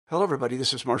Hello, everybody.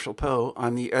 This is Marshall Poe.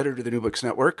 I'm the editor of the New Books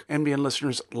Network. NBN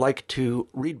listeners like to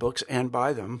read books and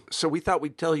buy them. So we thought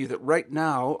we'd tell you that right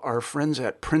now, our friends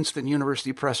at Princeton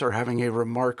University Press are having a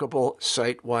remarkable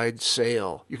site-wide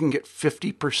sale. You can get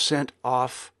 50%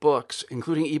 off books,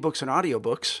 including ebooks and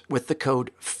audiobooks, with the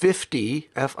code 50,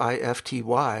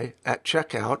 F-I-F-T-Y, at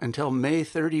checkout until May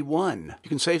 31. You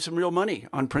can save some real money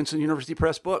on Princeton University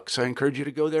Press books. I encourage you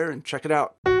to go there and check it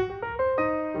out.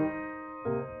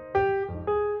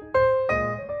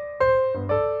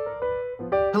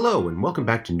 Hello, and welcome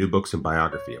back to New Books and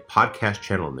Biography, a podcast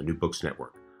channel on the New Books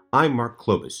Network. I'm Mark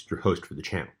Clovis, your host for the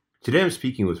channel. Today I'm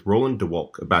speaking with Roland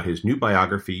DeWolk about his new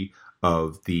biography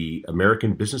of the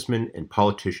American businessman and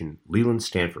politician Leland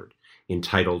Stanford,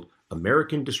 entitled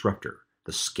American Disruptor,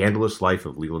 The Scandalous Life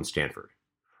of Leland Stanford.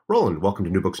 Roland, welcome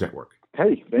to New Books Network.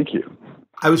 Hey, thank you.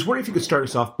 I was wondering if you could start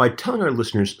us off by telling our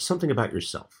listeners something about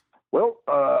yourself. Well,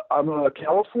 I'm a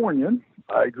Californian.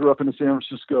 I grew up in the San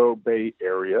Francisco Bay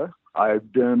Area.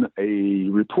 I've been a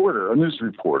news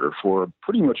reporter, for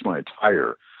pretty much my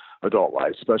entire adult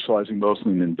life, specializing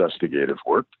mostly in investigative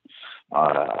work.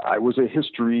 I was a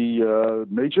history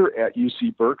major at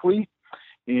UC Berkeley,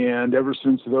 and ever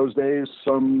since those days,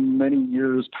 some many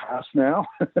years past now,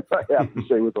 I have to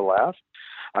say with a laugh,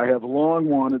 I have long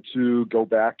wanted to go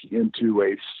back into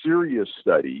a serious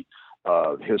study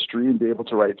of history and be able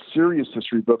to write serious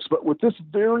history books, but with this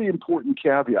very important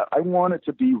caveat: I want it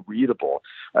to be readable.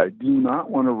 I do not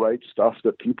want to write stuff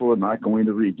that people are not going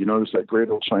to read. You know, there's that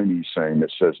great old Chinese saying that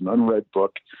says an unread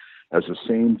book has the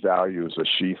same value as a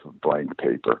sheaf of blank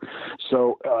paper.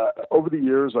 So over the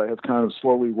years, I have kind of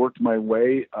slowly worked my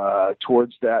way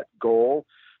towards that goal.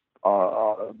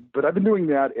 But I've been doing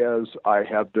that as I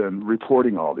have been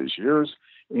reporting all these years.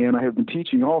 And I have been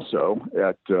teaching also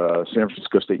at San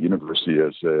Francisco State University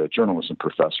as a journalism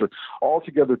professor, all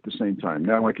together at the same time.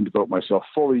 Now I can devote myself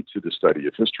fully to the study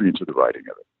of history and to the writing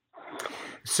of it.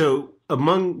 So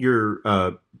among your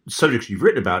subjects you've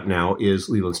written about now is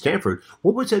Leland Stanford.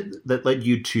 What was it that led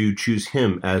you to choose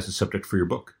him as the subject for your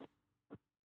book?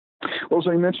 Well, as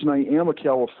I mentioned, I am a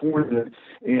Californian,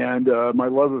 and my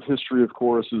love of history, of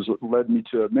course, has led me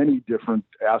to many different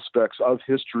aspects of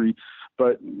history.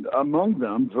 But among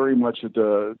them, very much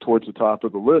towards the top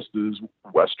of the list, is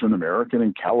Western American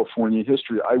and California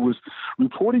history. I was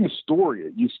reporting a story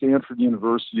at Stanford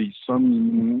University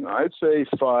I'd say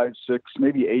 5, 6,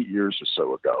 maybe 8 years or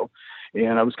so ago.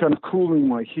 And I was kind of cooling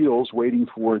my heels, waiting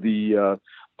for the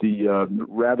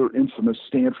rather infamous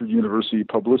Stanford University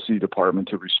publicity department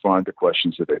to respond to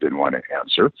questions that they didn't want to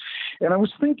answer. And I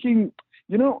was thinking,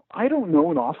 you know, I don't know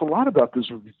an awful lot about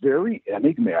this very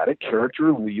enigmatic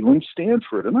character, Leland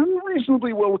Stanford, and I'm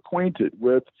reasonably well acquainted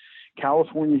with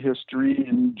California history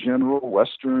in general,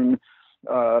 Western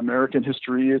American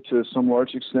history to some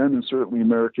large extent, and certainly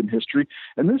American history.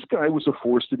 And this guy was a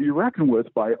force to be reckoned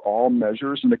with by all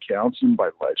measures and accounts and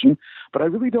by legend, but I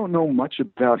really don't know much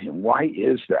about him. Why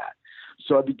is that?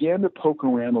 So I began to poke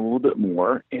around a little bit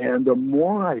more, and the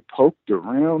more I poked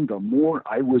around, the more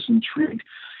I was intrigued.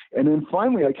 And then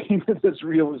finally I came to this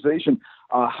realization,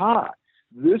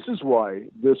 this is why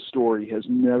this story has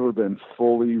never been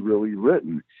fully really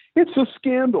written. It's a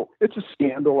scandal. It's a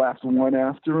scandal after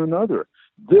another.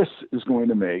 This is going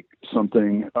to make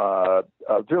something a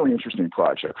very interesting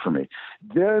project for me.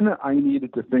 Then I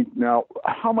needed to think, now,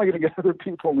 how am I going to get other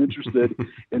people interested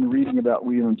in reading about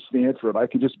Leland Stanford? I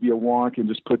could just be a wonk and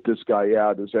just put this guy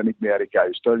out, this enigmatic guy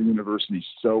who started university,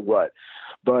 so what?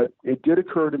 But it did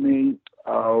occur to me,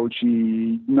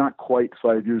 not quite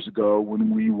 5 years ago when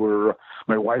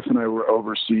my wife and I were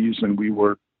overseas and we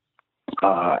were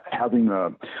having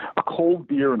a cold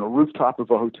beer on the rooftop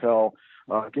of a hotel,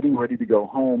 getting ready to go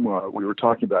home. We were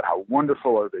talking about how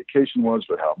wonderful our vacation was,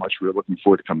 but how much we were looking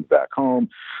forward to coming back home,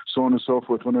 so on and so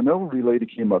forth. When an elderly lady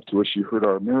came up to us, she heard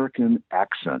our American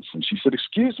accents, and she said,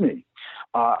 "Excuse me,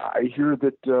 I hear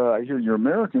you're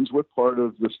Americans. What part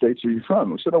of the States are you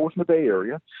from?" We said, "Oh, we're from the Bay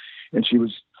Area." And she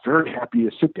was very happy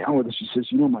to sit down with us. She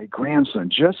says, "You know, my grandson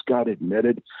just got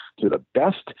admitted to the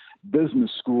best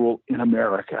business school in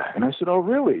America." And I said, "Oh,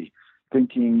 really?"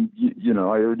 Thinking, I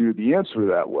already knew the answer to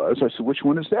that was. I said, "Which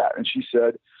one is that?" And she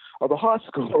said, "Oh, the Haas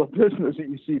School of Business at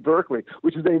UC Berkeley,"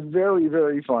 which is a very,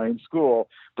 very fine school,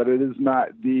 but it is not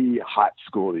the hot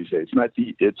school these days. It's not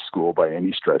the it school by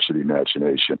any stretch of the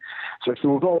imagination. So I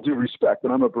said, with all due respect,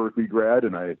 and I'm a Berkeley grad,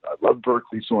 and I love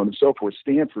Berkeley, so on and so forth,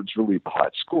 Stanford's really the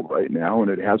hot school right now,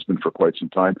 and it has been for quite some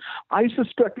time. I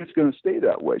suspect it's going to stay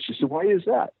that way. She said, "Why is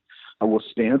that?" Well,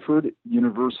 Stanford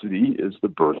University is the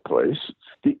birthplace,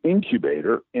 the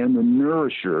incubator, and the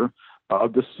nourisher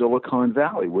of the Silicon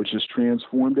Valley, which has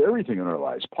transformed everything in our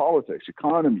lives: politics,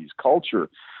 economies, culture,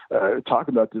 talk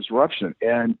about disruption.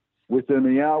 And within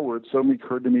the hour, it suddenly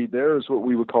occurred to me, there's what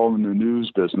we would call in the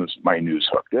news business my news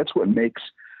hook. That's what makes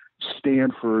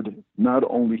Stanford not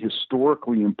only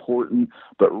historically important,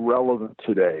 but relevant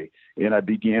today. And I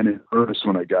began in earnest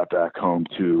when I got back home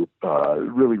to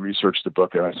really research the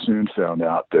book. And I soon found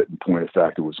out that, in point of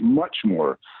fact, it was much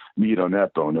more meat on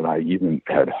that bone than I even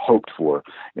had hoped for.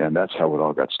 And that's how it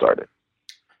all got started.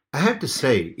 I have to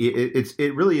say,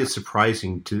 it really is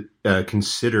surprising to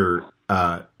consider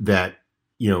that,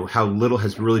 how little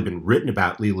has really been written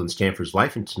about Leland Stanford's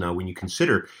life until now. When you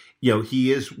consider,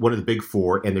 he is one of the big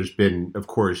four, and there's been, of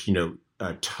course,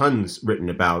 tons written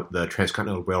about the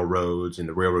transcontinental railroads and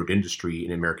the railroad industry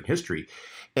in American history,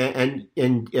 and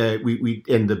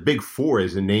the Big Four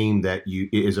is a name that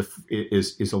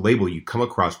is a label you come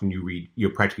across when you read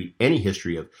practically any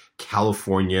history of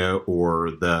California or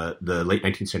the late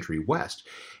 19th century West,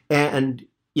 and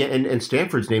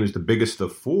Stanford's name is the biggest of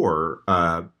the four,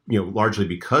 largely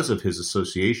because of his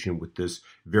association with this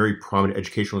very prominent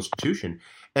educational institution.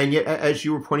 And yet, as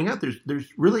you were pointing out,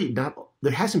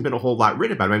 there hasn't been a whole lot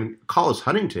written about him. I mean, Collis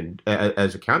Huntington,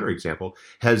 as a counterexample,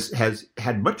 has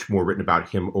had much more written about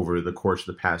him over the course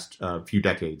of the past few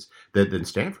decades than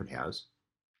Stanford has.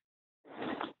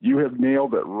 You have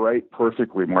nailed it right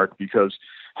perfectly, Mark, because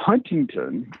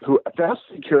Huntington, that's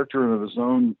the character of his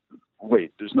own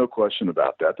weight. There's no question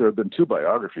about that. There have been 2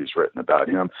 biographies written about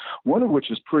him, one of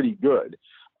which is pretty good,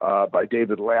 by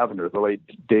David Lavender, the late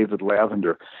David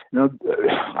Lavender. Now,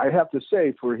 I have to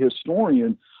say, for a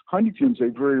historian, Huntington's a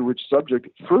very rich subject,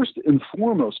 first and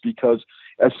foremost because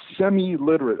as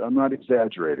semi-literate, I'm not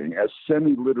exaggerating, as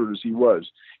semi-literate as he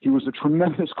was a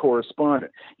tremendous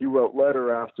correspondent. He wrote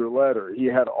letter after letter. He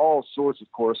had all sorts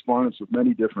of correspondence with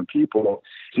many different people.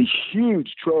 It's a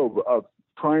huge trove of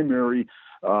primary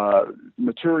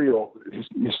material,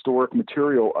 historic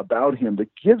material about him that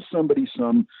gives somebody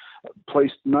some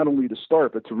place not only to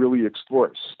start, but to really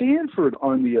explore. Stanford,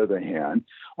 on the other hand,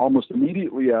 almost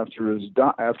immediately after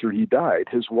he died,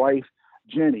 his wife,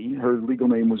 Jenny, her legal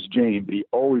name was Jane, but he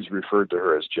always referred to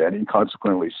her as Jenny, and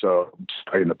consequently so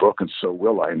in the book, and so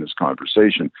will I in this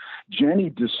conversation. Jenny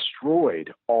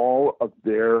destroyed all of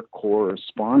their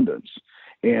correspondence,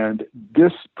 and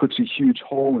this puts a huge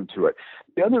hole into it.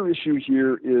 The other issue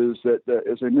here is that,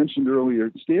 as I mentioned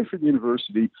earlier, Stanford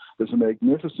University does a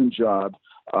magnificent job,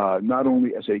 not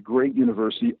only as a great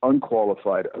university,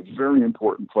 unqualified, a very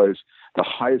important place, the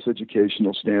highest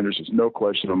educational standards, there's no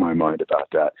question in my mind about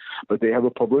that, but they have a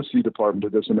publicity department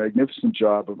that does a magnificent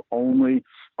job of only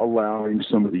allowing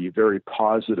some of the very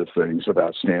positive things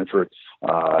about Stanford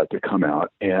to come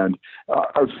out, and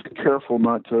are careful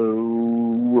not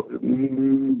to,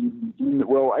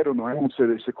 well, I don't know, I won't say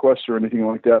they sequester or anything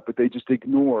like that, but they just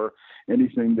ignore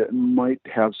anything that might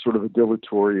have sort of a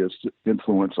deleterious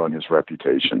influence on his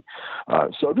reputation.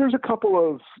 So there's a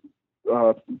couple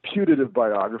of putative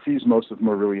biographies, most of them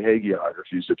are really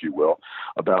hagiographies, if you will,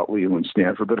 about Leland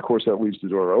Stanford, but of course that leaves the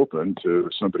door open to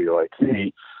somebody like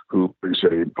me who brings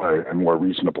a more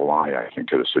reasonable eye, I think,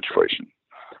 to the situation.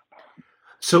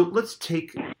 So let's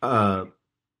go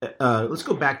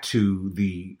back to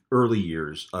the early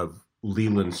years of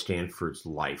Leland Stanford's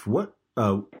life. What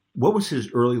was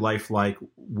his early life like?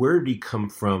 Where did he come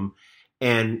from?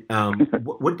 And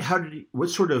what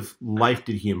sort of life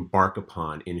did he embark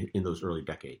upon in those early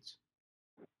decades?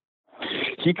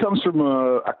 He comes from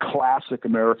a classic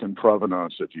American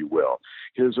provenance, if you will.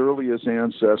 His earliest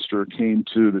ancestor came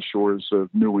to the shores of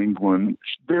New England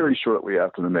very shortly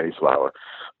after the Mayflower,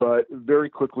 but very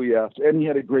quickly after, and he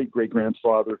had a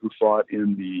great-great-grandfather who fought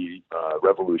in the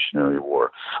Revolutionary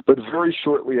War. But very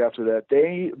shortly after that,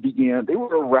 they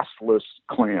were a restless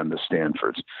clan, the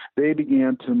Stanfords. They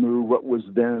began to move what was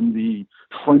then the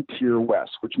frontier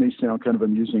west, which may sound kind of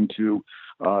amusing to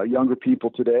younger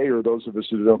people today, or those of us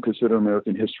who don't consider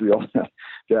American history all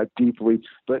that deeply,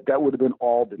 but that would have been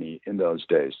Albany in those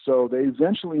days. So they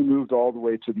eventually moved all the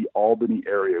way to the Albany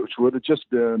area, which would have just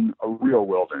been a real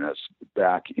wilderness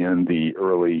back in the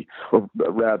early, or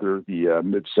rather the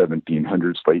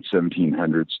mid-1700s, late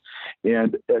 1700s.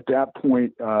 And at that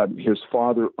point, his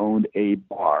father owned a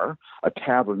bar, a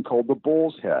tavern called the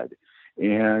Bull's Head.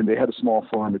 And they had a small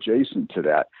farm adjacent to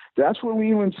that. That's where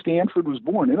Leland Stanford was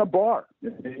born, in a bar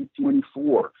in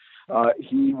 1824.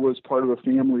 He was part of a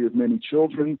family of many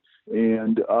children,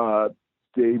 and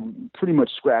they pretty much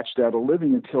scratched out a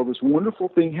living until this wonderful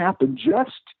thing happened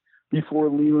just before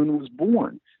Leland was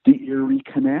born, the Erie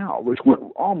Canal, which went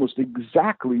almost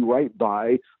exactly right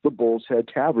by the Bull's Head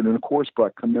Tavern, and of course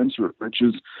brought commensurate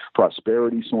riches,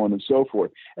 prosperity, so on and so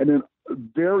forth. And then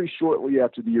very shortly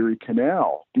after the Erie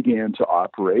Canal began to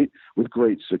operate with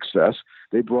great success,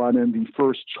 they brought in the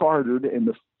first chartered and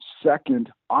the second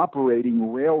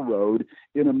operating railroad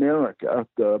in America,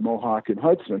 the Mohawk and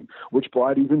Hudson, which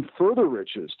brought even further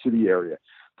riches to the area.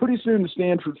 Pretty soon, the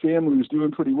Stanford family was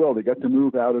doing pretty well. They got to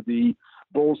move out of the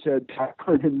Bull's Head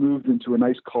Tavern and moved into a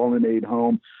nice colonnade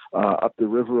home up the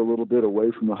river a little bit,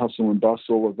 away from the hustle and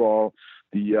bustle of all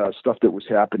the stuff that was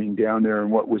happening down there in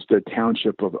what was the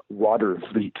township of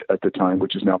Watervliet at the time,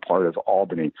 which is now part of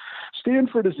Albany.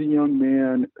 Stanford, as a young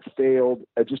man, failed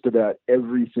at just about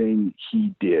everything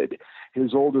he did.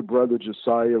 His older brother,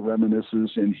 Josiah,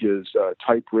 reminisces in his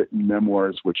typewritten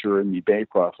memoirs, which are in the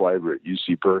Bancroft Library at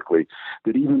UC Berkeley,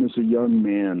 that even as a young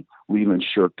man, Leland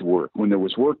shirked work. When there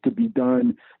was work to be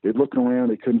done, they'd look around,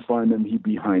 they couldn't find him, he'd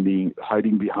be hiding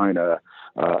behind a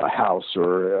house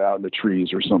or out in the trees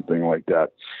or something like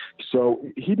that. So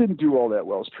he didn't do all that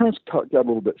well. His parents got a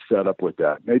little bit fed up with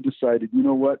that. They decided, you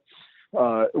know what?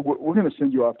 We're going to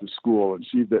send you off to school and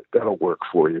see that that'll work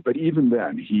for you. But even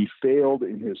then, he failed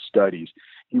in his studies.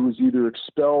 He was either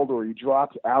expelled or he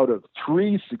dropped out of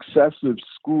 3 successive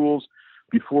schools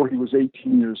before he was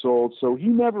 18 years old. So he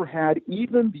never had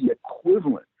even the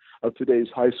equivalent of today's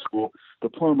high school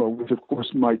diploma, which of course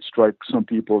might strike some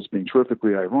people as being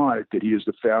terrifically ironic that he is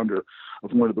the founder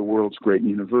of one of the world's great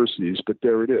universities, but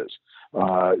there it is.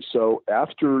 So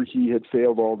after he had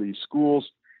failed all these schools,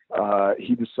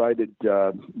 he decided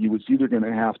he was either going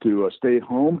to have to stay at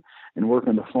home and work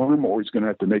on the farm, or he's going to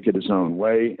have to make it his own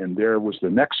way. And there was the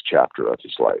next chapter of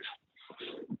his life,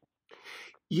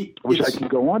 which I can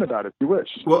go on about if you wish.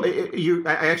 Well, I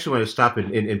actually want to stop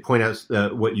and point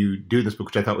out what you do in this book,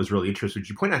 which I thought was really interesting.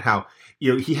 You point out how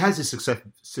he has his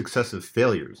successive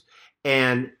failures,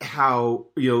 and how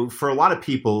for a lot of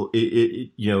people,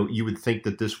 you would think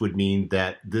that this would mean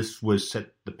that this was set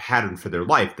the pattern for their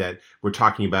life. That we're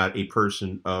talking about a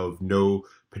person of no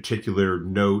particular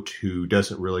note who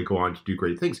doesn't really go on to do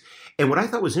great things. And what I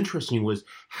thought was interesting was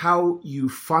how you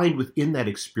find within that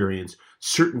experience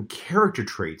certain character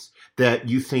traits that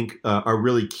you think are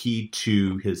really key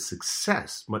to his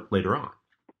success much later on.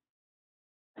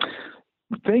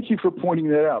 Thank you for pointing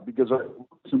that out, because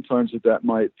sometimes that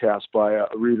might pass by a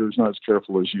reader who's not as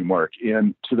careful as you, Mark.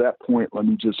 And to that point, let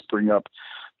me just bring up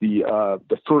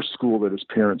the first school that his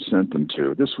parents sent him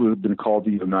to. This would have been called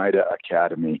the Oneida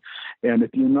Academy. And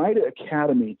at the Oneida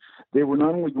Academy, they were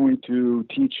not only going to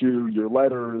teach you your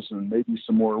letters and maybe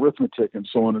some more arithmetic and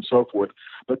so on and so forth,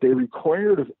 but they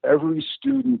required of every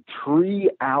student 3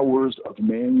 hours of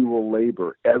manual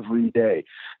labor every day.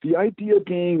 The idea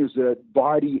being is that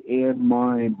body and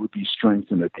mind would be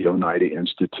strengthened at the Oneida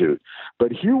Institute.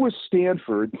 But here was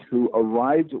Stanford, who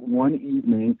arrived one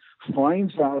evening,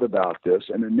 finds out about this,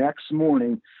 and the next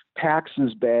morning packs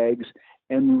his bags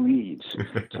and leaves.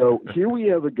 So here we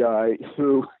have a guy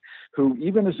who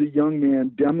even as a young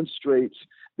man demonstrates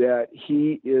that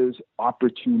he is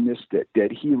opportunistic,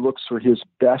 that he looks for his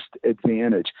best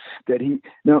advantage,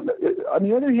 now, on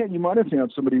the other hand, you might have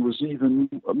found somebody who was even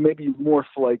maybe more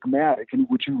phlegmatic, and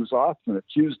which he was often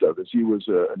accused of as he was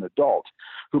an adult,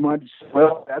 who might say,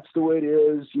 well, that's the way it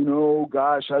is,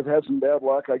 gosh, I've had some bad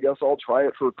luck, I guess I'll try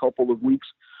it for a couple of weeks.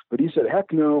 But he said,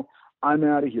 heck no, I'm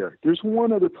out of here. There's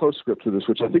one other postscript to this,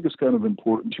 which I think is kind of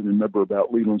important to remember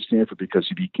about Leland Stanford, because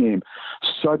he became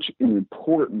such an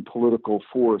important political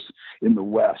force in the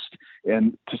West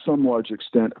and to some large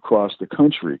extent across the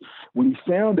country. When he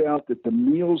found out that the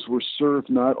meals were served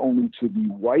not only to the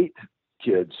white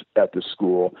kids at the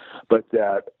school, but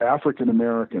that African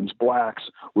Americans, blacks,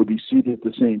 would be seated at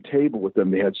the same table with them.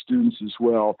 They had students as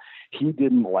well. He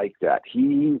didn't like that.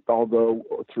 He, although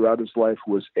throughout his life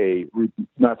was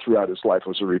not throughout his life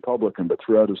was a Republican, but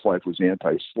throughout his life was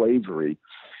anti-slavery,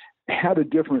 had a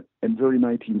different and very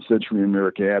 19th century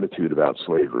American attitude about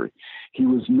slavery. He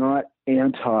was not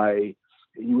anti-slavery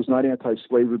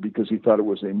because he thought it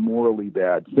was a morally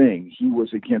bad thing. He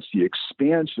was against the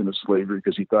expansion of slavery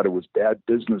because he thought it was bad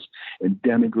business and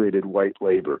denigrated white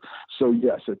labor. So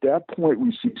yes, at that point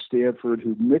we see Stanford,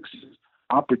 who mixes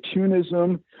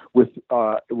opportunism with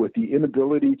the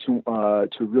inability to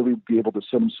really be able to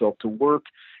set himself to work.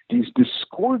 He's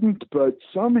discordant, but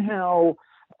somehow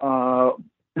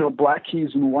black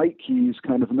keys and white keys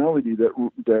kind of melody that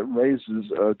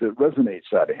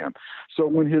resonates out of him. So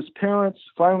when his parents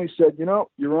finally said,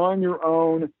 you're on your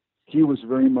own, he was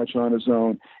very much on his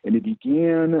own, and he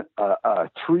began a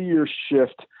 3-year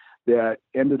shift that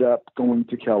ended up going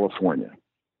to California.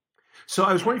 So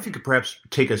I was wondering if you could perhaps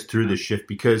take us through this shift,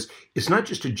 because it's not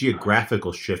just a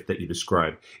geographical shift that you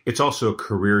describe. It's also a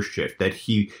career shift that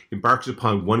he embarks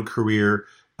upon one career.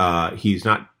 He's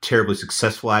not terribly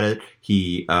successful at it.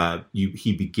 He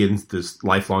begins this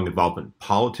lifelong involvement in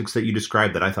politics that you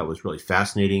described that I thought was really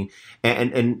fascinating.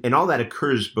 And all that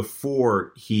occurs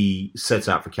before he sets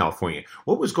out for California.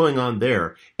 What was going on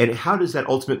there? And how does that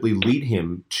ultimately lead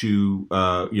him to,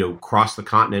 cross the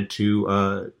continent to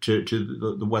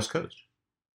the West Coast?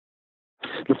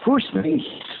 The first thing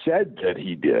he said that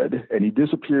he did, and he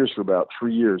disappears for about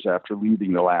 3 years after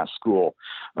leaving the last school,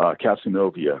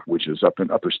 Casanova, which is up in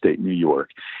upper state New York.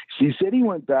 So he said he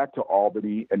went back to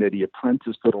Albany and that he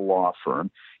apprenticed at a law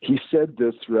firm. He said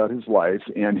this throughout his life,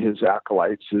 and his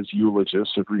acolytes, his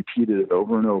eulogists, have repeated it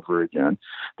over and over again,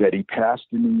 that he passed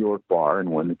the New York bar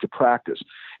and went into practice.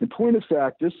 In point of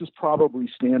fact, this is probably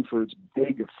Stanford's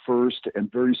big first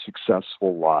and very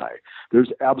successful lie.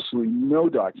 There's absolutely no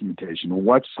documentation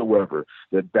whatsoever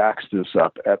that backs this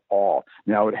up at all.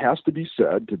 Now, it has to be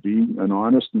said, to be an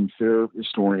honest and fair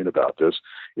historian about this,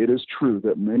 it is true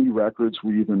that many records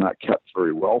were either not kept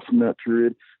very well from that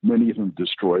period, many of them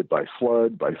destroyed by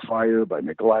flood, by fire, by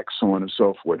neglect, so on and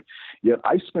so forth. Yet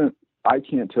I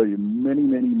can't tell you, many,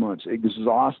 many months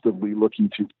exhaustively looking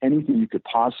through anything you could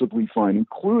possibly find,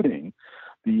 including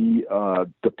the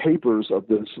papers of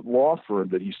this law firm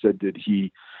that he said that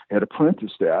he had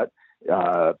apprenticed at.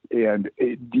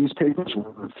 These papers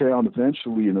were found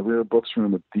eventually in the rare books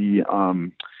room at the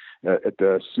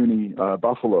SUNY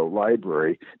Buffalo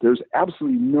Library. There's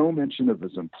absolutely no mention of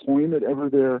his employment ever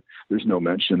there. There's no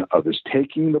mention of his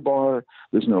taking the bar.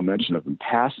 There's no mention of him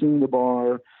passing the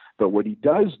bar. But what he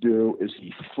does do is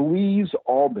he flees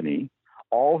Albany,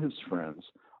 all his friends,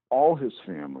 all his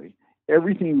family,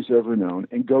 everything he's ever known,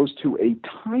 and goes to a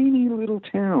tiny little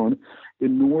town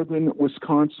in northern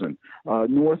Wisconsin,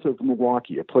 north of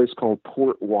Milwaukee, a place called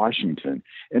Port Washington.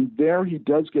 And there he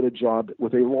does get a job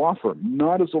with a law firm,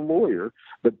 not as a lawyer,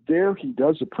 but there he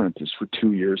does apprentice for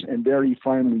 2 years, and there he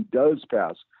finally does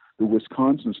pass the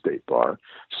Wisconsin State Bar,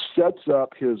 sets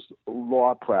up his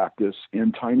law practice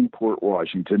in tiny Port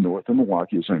Washington, north of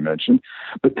Milwaukee, as I mentioned.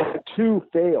 But that too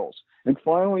fails. And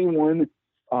finally, one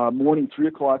morning, 3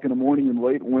 o'clock in the morning in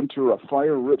late winter, a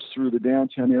fire rips through the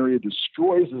downtown area,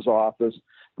 destroys his office,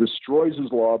 destroys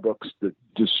his law books,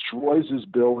 destroys his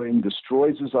building,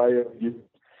 destroys his IOU,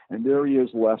 and there he is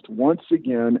left once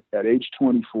again at age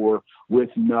 24 with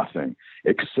nothing,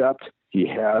 except he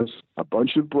has a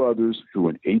bunch of brothers who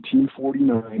in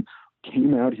 1849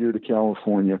 came out here to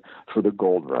California for the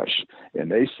gold rush.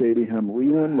 And they say to him,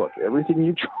 Leland, look, everything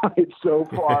you tried so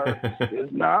far is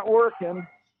not working,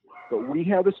 but we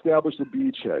have established a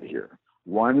beachhead here.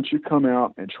 Why don't you come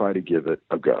out and try to give it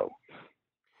a go?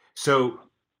 So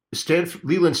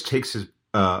Leland takes his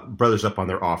brothers up on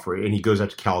their offer, and he goes out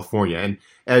to California. And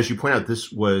as you point out,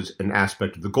 this was an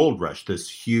aspect of the gold rush, this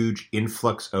huge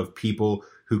influx of people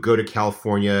who go to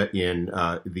California in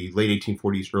the late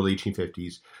 1840s, early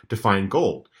 1850s to find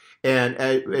gold. And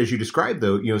as you described,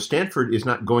 though, Stanford is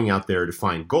not going out there to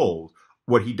find gold.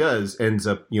 What he does ends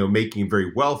up, making him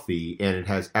very wealthy, and it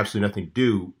has absolutely nothing to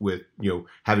do with,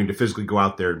 having to physically go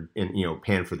out there and,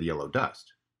 pan for the yellow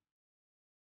dust.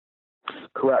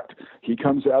 Correct. He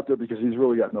comes out there because he's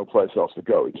really got no place else to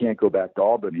go. He can't go back to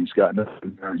Albany. He's got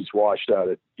nothing there. He's washed out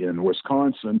in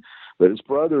Wisconsin. But his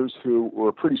brothers, who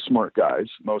were pretty smart guys,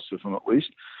 most of them at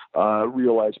least,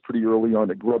 realized pretty early on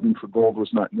that grubbing for gold was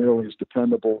not nearly as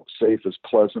dependable, safe, as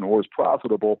pleasant, or as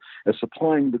profitable as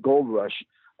supplying the gold rush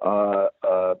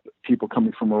people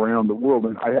coming from around the world.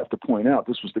 And I have to point out,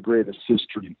 this was the greatest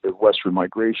history of Western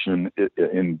migration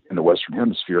in the Western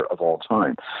Hemisphere of all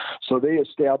time. So they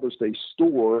established a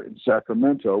store in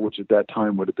Sacramento, which at that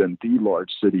time would have been the large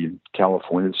city in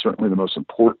California, certainly the most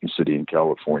important city in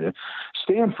California,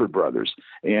 Stanford Brothers.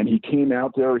 And he came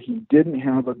out there. He didn't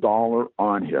have $1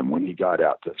 on him when he got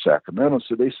out to Sacramento.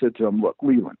 So they said to him, look,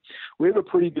 Leland, we have a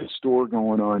pretty good store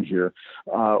going on here.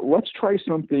 Let's try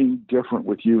something different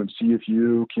with you and see if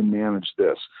you can manage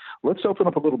this. Let's open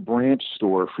up a little branch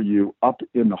store for you up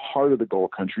in the heart of the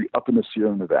gold country, up in the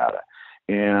Sierra Nevada.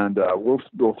 And we'll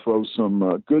throw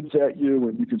some goods at you,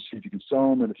 and you can see if you can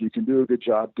sell them. And if you can do a good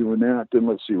job doing that, then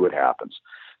let's see what happens.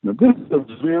 Now, this is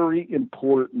a very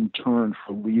important turn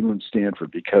for Leland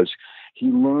Stanford because he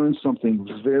learned something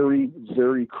very,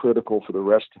 very critical for the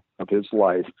rest of his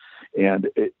life. And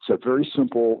it's a very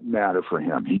simple matter for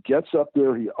him. He gets up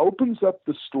there, he opens up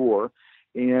the store,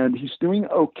 and he's doing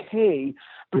okay,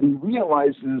 but he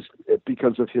realizes,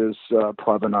 because of his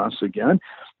provenance again,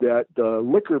 that the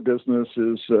liquor business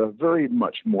is very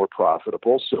much more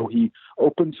profitable. So he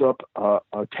opens up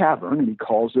a tavern, and he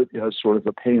calls it as sort of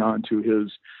a paean to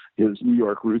his New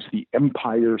York roots, the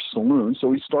Empire Saloon.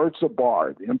 So he starts a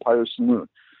bar, the Empire Saloon.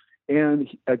 And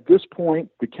at this point,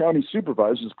 the county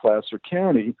supervisors, Placer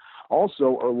County,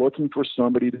 also are looking for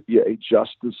somebody to be a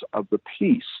justice of the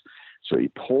peace. So he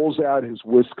pulls out his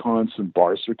Wisconsin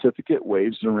bar certificate,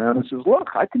 waves it around, and says, look,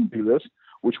 I can do this,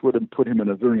 which would have put him in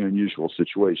a very unusual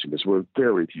situation because there were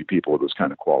very few people with those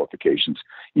kind of qualifications,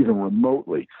 even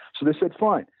remotely. So they said,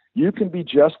 fine, you can be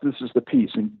justice of the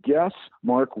peace. And guess,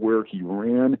 Mark, where he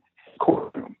ran his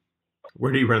courtroom?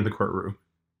 Where did he run the courtroom?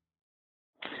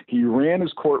 He ran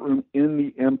his courtroom in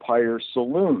the Empire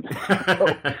Saloon. So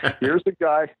here's the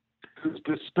guy who's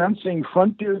dispensing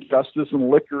frontier justice and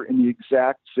liquor in the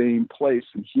exact same place.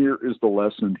 And here is the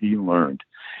lesson he learned,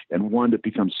 and one that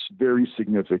becomes very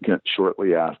significant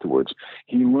shortly afterwards.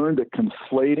 He learned that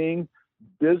conflating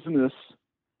business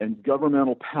and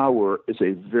governmental power is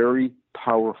a very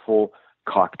powerful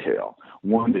cocktail,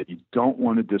 one that you don't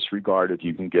want to disregard if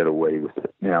you can get away with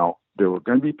it. Now, there are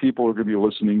going to be people who are going to be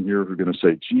listening here who are going to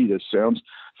say, gee, this sounds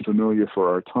familiar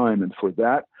for our time. And for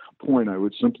that point, I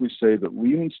would simply say that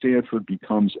Leland Stanford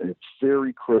becomes a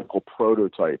very critical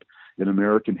prototype in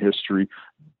American history.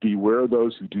 Beware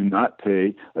those who do not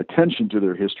pay attention to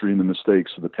their history and the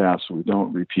mistakes of the past so we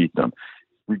don't repeat them.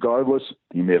 Regardless,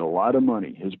 he made a lot of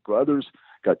money. His brothers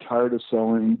got tired of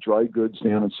selling dry goods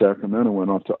down in Sacramento, went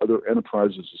off to other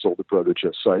enterprises. His older brother,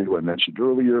 Josiah, who I mentioned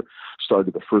earlier,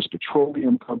 started the first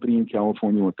petroleum company in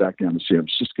California, went back down to San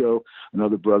Francisco.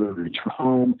 Another brother returned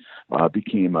home,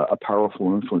 became a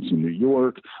powerful influence in New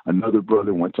York. Another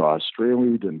brother went to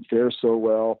Australia, didn't fare so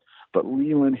well. But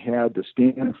Leland had the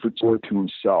Stanford store to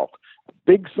himself.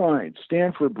 Big sign,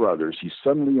 Stanford Brothers. He's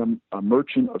suddenly a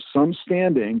merchant of some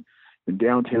standing in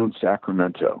downtown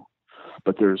Sacramento.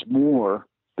 But there's more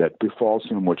that befalls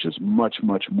him, which is much,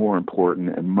 much more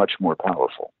important and much more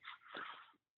powerful.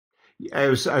 I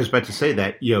was about to say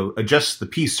that, a justice of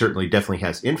the peace certainly definitely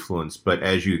has influence, but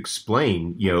as you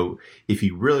explain, if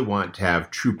you really want to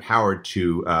have true power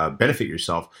to benefit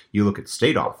yourself, you look at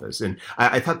state office. And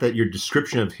I thought that your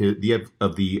description of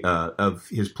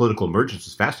his political emergence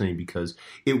was fascinating because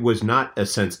it was not a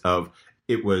sense of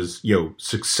it was,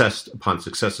 success upon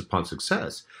success upon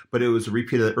success, but it was a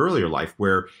repeat of the earlier life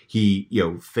where he,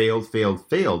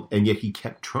 failed, and yet he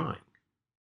kept trying.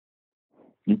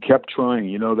 He kept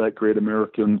trying, that great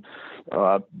American,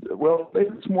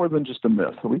 it's more than just a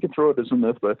myth. We can throw it as a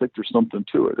myth, but I think there's something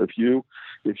to it. If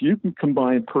you can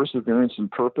combine perseverance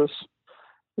and purpose,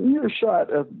 your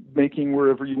shot at making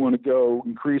wherever you want to go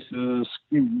increases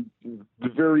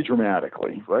very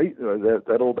dramatically, right?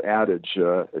 That old adage,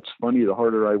 it's funny, the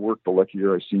harder I work, the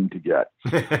luckier I seem to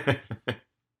get.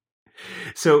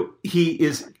 So he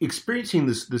is experiencing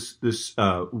this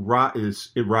rise,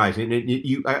 and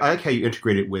I like how you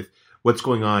integrate it with what's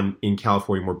going on in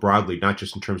California more broadly, not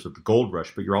just in terms of the gold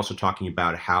rush, but you're also talking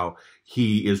about how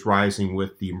he is rising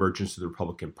with the emergence of the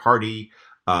Republican Party.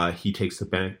 He takes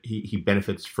he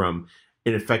benefits from,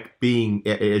 in effect, being,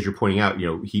 as you're pointing out,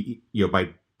 by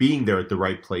being there at the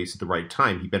right place at the right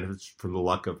time, he benefits from the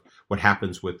luck of what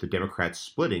happens with the Democrats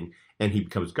splitting, and he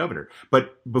becomes governor.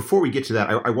 But before we get to that,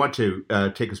 I want to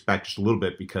take us back just a little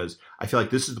bit because I feel like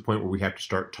this is the point where we have to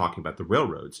start talking about the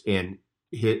railroads and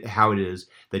how it is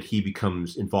that he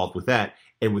becomes involved with that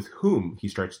and with whom he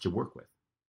starts to work with.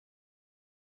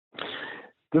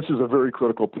 This is a very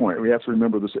critical point. We have to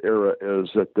remember this era is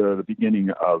at the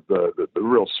beginning of the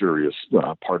real serious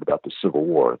part about the Civil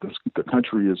War. The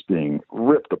country is being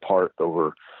ripped apart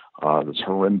over this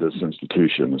horrendous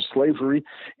institution of slavery,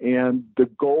 and the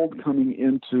gold coming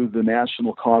into the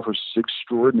national coffers is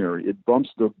extraordinary. It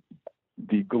bumps the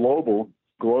global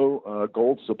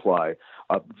gold supply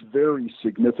up very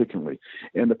significantly.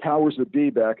 And the powers that be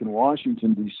back in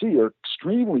Washington, D.C. are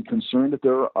extremely concerned that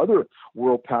there are other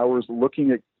world powers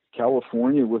looking at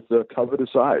California with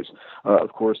covetous eyes.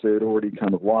 Of course, they had already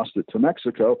kind of lost it to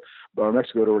Mexico.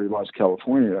 Mexico had already lost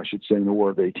California, I should say, in the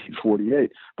War of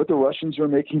 1848. But the Russians are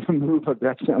making a move.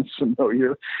 That sounds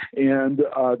familiar. And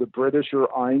the British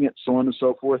are eyeing it, so on and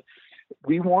so forth.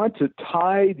 We want to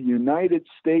tie the United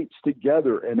States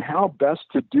together, and how best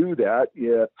to do that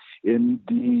in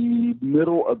the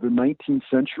middle of the 19th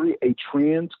century, a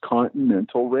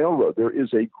transcontinental railroad. There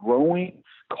is a growing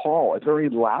call, a very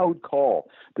loud call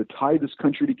to tie this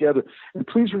country together. And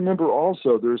please remember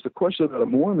also, there's the question about a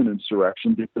Mormon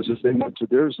insurrection, because as they went to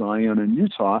their Zion in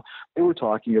Utah, they were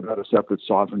talking about a separate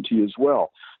sovereignty as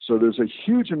well. So there's a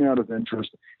huge amount of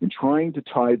interest in trying to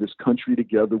tie this country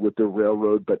together with the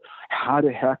railroad, but how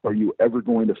the heck are you ever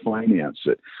going to finance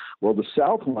it? Well, the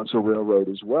South wants a railroad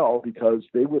as well, because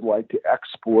they would like to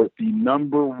export the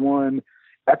number one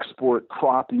export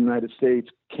crop in the United States,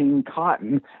 cane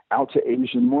cotton, out to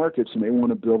Asian markets, and they want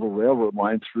to build a railroad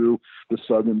line through the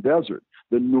southern desert.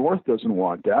 The North doesn't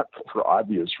want that for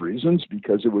obvious reasons,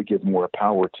 because it would give more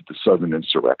power to the southern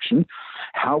insurrection.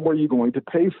 How are you going to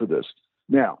pay for this?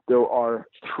 Now, there are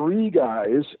three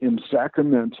guys in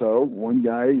Sacramento, one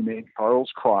guy named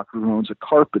Charles Crocker who owns a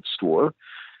carpet store.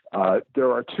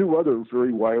 There are two other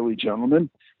very wily gentlemen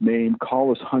named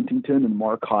Collis Huntington and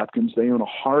Mark Hopkins. They own a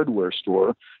hardware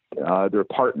store. They're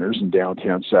partners in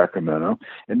downtown Sacramento.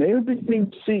 And they are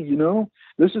beginning to see,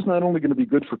 this is not only going to be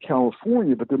good for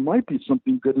California, but there might be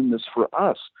something good in this for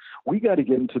us. We got to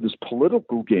get into this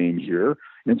political game here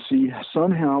and see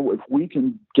somehow if we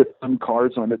can get some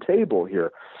cards on the table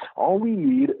here. All we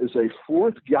need is a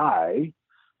fourth guy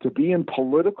to be in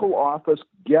political office.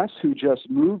 Guess who just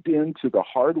moved into the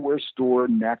hardware store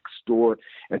next door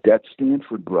at that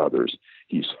Stanford Brothers?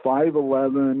 He's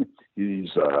 5'11".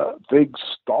 He's a big,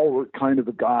 stalwart kind of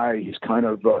a guy. He's kind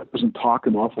of doesn't talk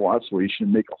an awful lot, so he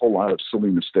shouldn't make a whole lot of silly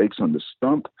mistakes on the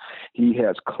stump. He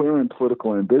has clear and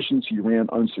political ambitions. He ran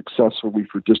unsuccessfully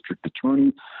for district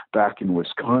attorney back in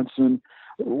Wisconsin.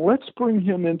 Let's bring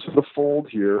him into the fold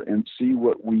here and see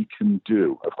what we can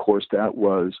do. Of course, that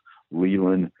was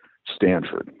Leland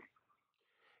Stanford.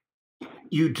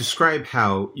 You describe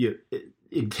how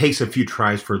it takes a few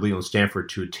tries for Leland Stanford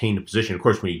to attain a position. Of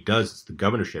course, when he does, it's the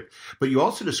governorship. But you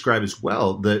also describe as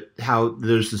well that how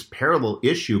there's this parallel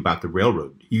issue about the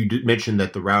railroad. You did mention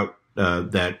that the route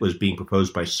that was being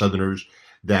proposed by Southerners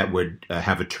that would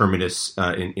have a terminus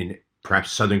in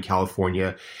perhaps Southern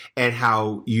California, and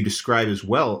how you describe as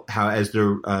well how as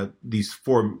these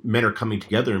four men are coming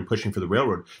together and pushing for the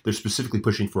railroad, they're specifically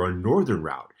pushing for a northern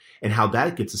route, and how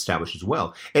that gets established as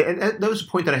well. And that was a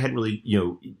point that I hadn't really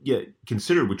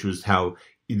considered, which was how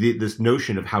this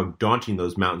notion of how daunting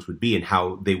those mountains would be and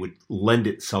how they would lend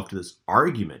itself to this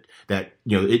argument that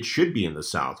it should be in the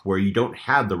South, where you don't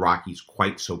have the Rockies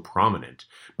quite so prominent,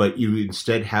 but you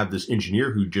instead have this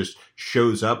engineer who just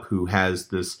shows up, who has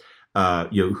this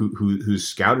who's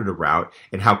scouted a route,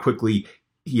 and how quickly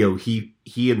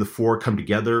he and the four come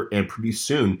together, and pretty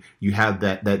soon you have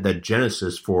that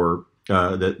genesis for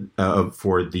what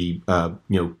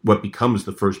becomes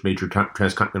the first major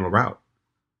transcontinental route.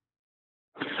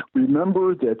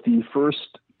 Remember that the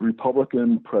first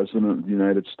Republican president of the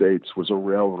United States was a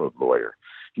railroad lawyer.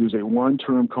 He was a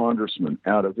one-term congressman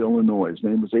out of Illinois. His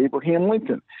name was Abraham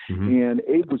Lincoln. Mm-hmm. And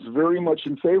Abe was very much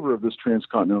in favor of this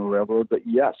transcontinental railroad. But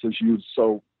yes, as you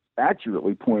so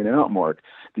accurately point out, Mark,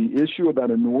 the issue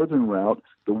about a northern route,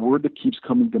 the word that keeps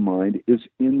coming to mind is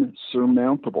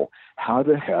insurmountable. How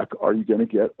the heck are you going to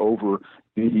get over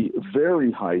the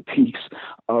very high peaks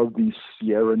of the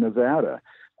Sierra Nevada?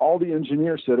 All the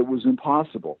engineers said it was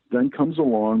impossible. Then comes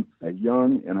along a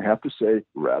young, and I have to say,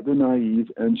 rather naive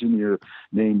engineer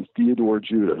named Theodore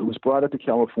Judah, who was brought up to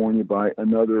California by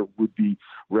another would-be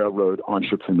railroad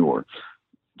entrepreneur.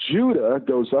 Judah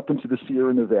goes up into the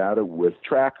Sierra Nevada with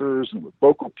trackers and with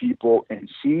local people, and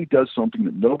he does something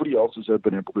that nobody else has ever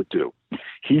been able to do.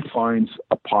 He finds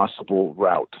a possible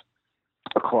route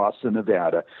across the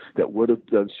Nevada that would have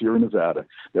done Sierra Nevada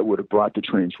that would have brought the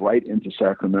trains right into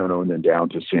Sacramento and then down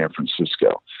to San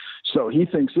Francisco. So he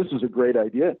thinks this is a great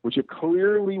idea, which it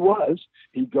clearly was.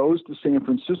 He goes to San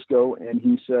Francisco and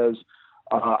he says,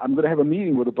 I'm going to have a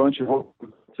meeting with a bunch of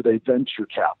today venture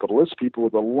capitalists, people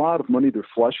with a lot of money. They're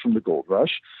flush from the gold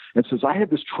rush, and says, I have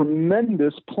this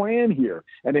tremendous plan here.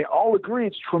 And they all agree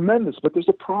it's tremendous, but there's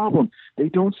a problem. They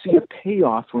don't see a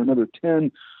payoff for another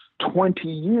 10, 20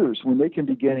 years when they can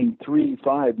be getting 3,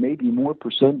 5, maybe more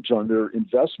percentage on their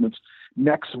investments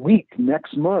next week,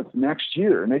 next month, next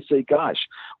year. And they say, gosh,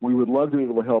 we would love to be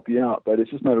able to help you out, but it's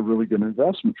just not a really good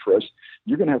investment for us.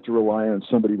 You're going to have to rely on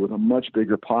somebody with a much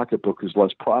bigger pocketbook who's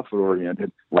less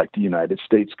profit-oriented, like the United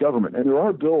States government. And there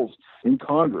are bills in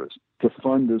Congress to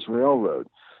fund this railroad.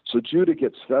 So Judah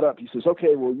gets fed up. He says,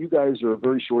 okay, well, you guys are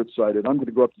very short-sighted. I'm going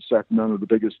to go up to Sacramento, the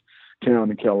biggest town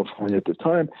in California at the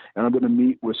time, and I'm going to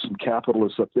meet with some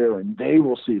capitalists up there, and they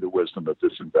will see the wisdom of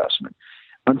this investment.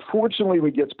 Unfortunately,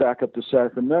 when he gets back up to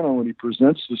Sacramento and he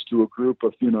presents this to a group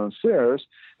of financiers,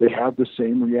 they have the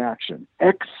same reaction,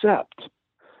 except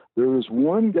there is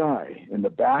one guy in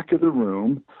the back of the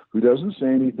room who doesn't say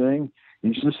anything.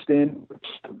 He's just standing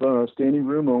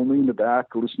room only in the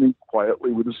back, listening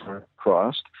quietly with his arms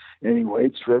crossed. And he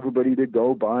waits for everybody to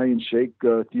go by and shake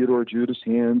Theodore Judah's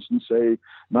hands and say,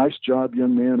 "Nice job,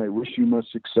 young man. I wish you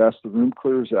much success." The room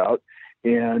clears out,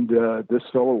 and this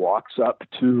fellow walks up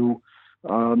to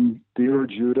Theodore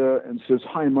Judah and says,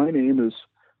 "Hi, my name is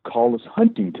Collis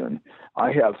Huntington.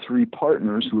 I have 3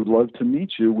 partners who would love to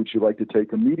meet you. Would you like to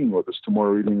take a meeting with us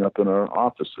tomorrow evening up in our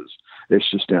offices? It's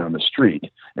just down the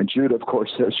street." And Judah, of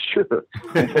course, says, "Sure,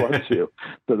 I'd love to."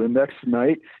 So the next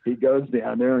night, he goes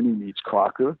down there and he meets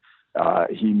Crocker,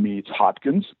 he meets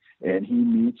Hopkins, and he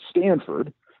meets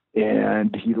Stanford,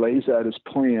 and he lays out his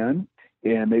plan.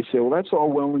 And they say, "Well, that's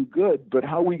all well and good, but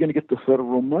how are we going to get the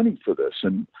federal money for this?"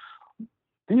 And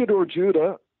Theodore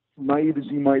Judah, naive as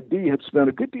he might be, had spent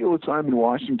a good deal of time in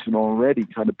Washington already,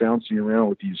 kind of bouncing around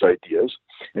with these ideas.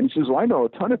 And he says, "Well, I know a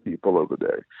ton of people over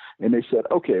there." And they said,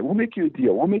 "Okay, we'll make you a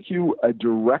deal. We'll make you a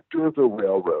director of the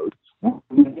railroad. We'll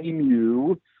name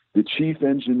you the chief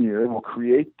engineer. We'll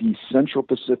create the Central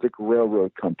Pacific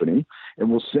Railroad Company, and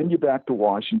we'll send you back to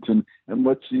Washington, and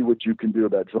let's see what you can do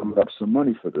about drumming up some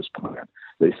money for this plan."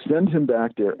 They send him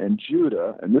back there, and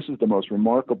Judah, and this is the most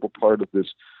remarkable part of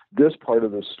this part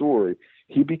of the story,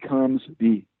 he becomes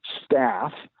the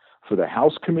staff for the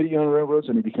House Committee on Railroads,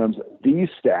 and he becomes the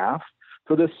staff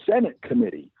for the Senate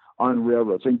Committee on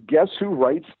Railroads. And guess who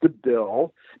writes the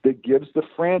bill that gives the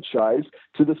franchise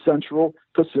to the Central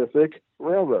Pacific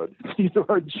Railroad?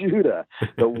 Theodore Judah.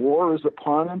 The war is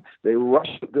upon him. They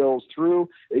rush the bills through.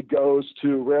 It goes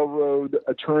to railroad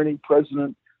attorney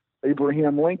President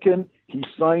Abraham Lincoln. He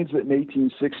signs it in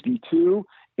 1862.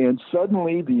 And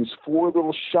suddenly these 4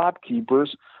 little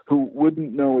shopkeepers who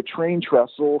wouldn't know a train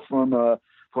trestle from a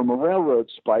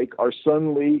railroad spike are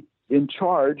suddenly in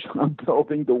charge of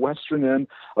building the western end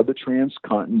of the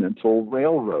Transcontinental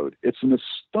Railroad. It's an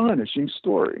astonishing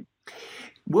story.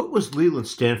 What was Leland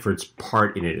Stanford's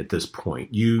part in it at this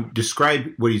point? You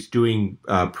describe what he's doing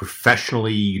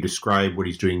professionally, you describe what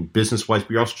he's doing business-wise,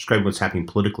 but you also describe what's happening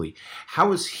politically.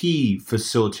 How is he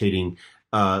facilitating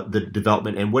the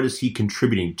development, and what is he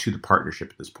contributing to the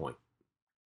partnership at this point?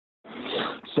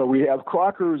 So we have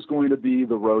Crocker, who's going to be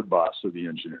the road boss of the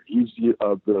engineer. He's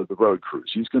the road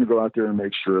crews. He's going to go out there and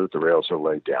make sure that the rails are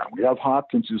laid down. We have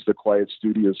Hopkins, who's the quiet,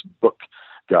 studious book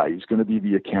guy. He's going to be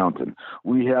the accountant.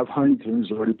 We have Huntington,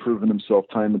 who's already proven himself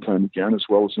time and time again, as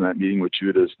well as in that meeting with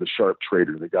Judah, as the sharp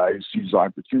trader, the guy who sees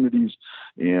opportunities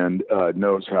and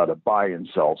knows how to buy and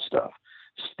sell stuff.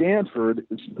 Stanford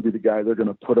is going to be the guy they're going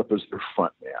to put up as their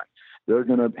front man. They're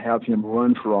going to have him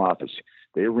run for office.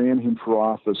 They ran him for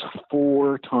office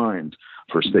 4 times,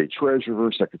 for state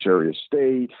treasurer, secretary of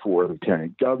state, for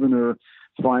lieutenant governor,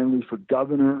 finally for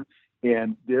governor.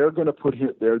 And they're going to put him,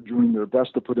 they're doing their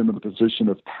best to put him in a position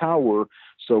of power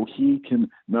so he can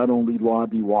not only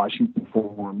lobby Washington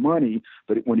for more money,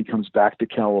 but when he comes back to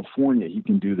California, he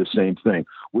can do the same thing,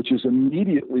 which is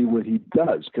immediately what he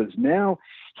does, because now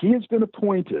he has been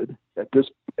appointed at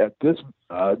this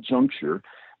juncture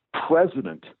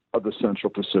president of the Central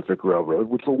Pacific Railroad,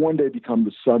 which will one day become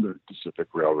the Southern Pacific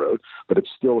Railroad, but it's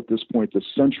still at this point the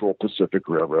Central Pacific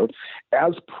Railroad.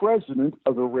 As president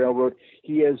of the railroad,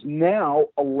 he is now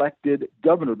elected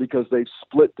governor because they've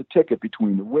split the ticket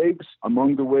between the Whigs,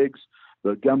 among the Whigs,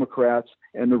 the Democrats,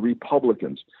 and the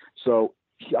Republicans. So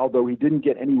although he didn't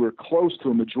get anywhere close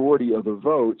to a majority of the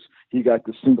votes, he got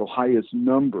the single highest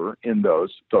number in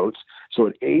those votes. So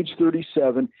at age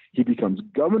 37, he becomes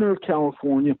governor of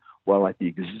California, while at the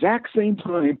exact same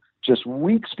time, just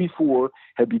weeks before,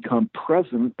 had become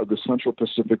president of the Central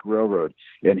Pacific Railroad.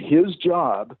 And his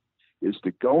job is to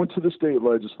go into the state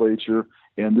legislature,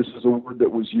 and this is a word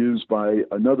that was used by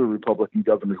another Republican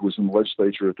governor who was in the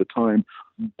legislature at the time,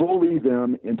 bully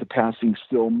them into passing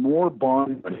still more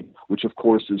bond money, which of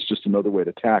course is just another way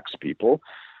to tax people,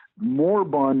 more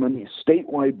bond money,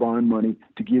 statewide bond money,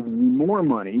 to give them more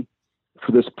money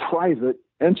for this private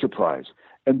enterprise.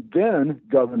 And then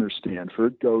Governor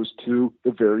Stanford goes to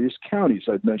the various counties.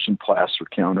 I'd mentioned Placer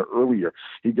County earlier.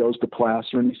 He goes to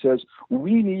Placer and he says,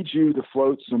 we need you to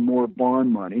float some more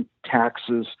bond money,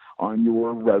 taxes on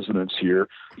your residents here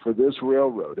for this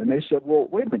railroad. And they said, well,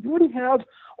 wait a minute, you already have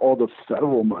all the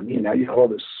federal money, and now you have all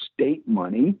the state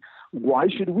money. Why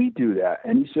should we do that?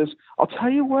 And he says, I'll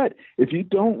tell you what, if you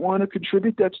don't want to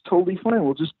contribute, that's totally fine.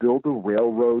 We'll just build a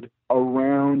railroad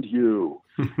around you,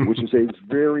 which is a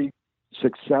very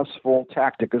successful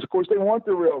tactic, because of course they want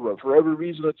the railroad for every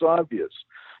reason that's obvious.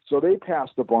 So they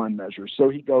passed the bond measure. So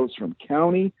he goes from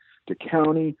county to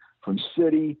county, from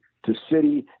city to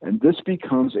city, and this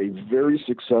becomes a very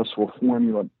successful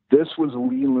formula. This was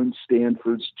Leland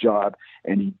Stanford's job,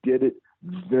 and he did it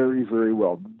very, very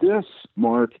well. This,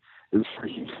 Mark, is where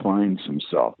he finds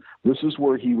himself. This is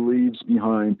where he leaves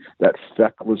behind that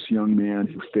feckless young man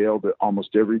who failed at almost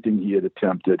everything he had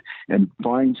attempted and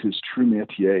finds his true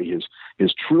métier,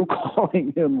 his true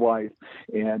calling in life.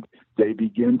 And they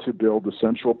begin to build the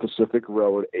Central Pacific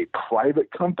Railroad, a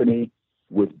private company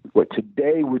with what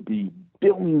today would be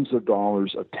billions of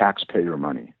dollars of taxpayer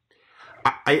money.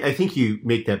 I think you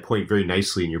make that point very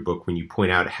nicely in your book when you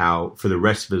point out how for the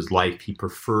rest of his life he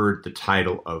preferred the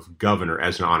title of governor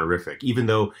as an honorific, even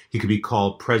though he could be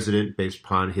called president based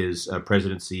upon his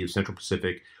presidency of Central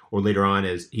Pacific, or later on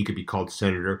as he could be called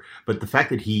senator. But the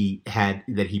fact that he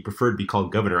preferred to be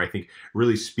called governor, I think,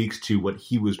 really speaks to what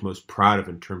he was most proud of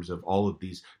in terms of all of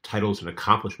these titles and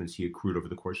accomplishments he accrued over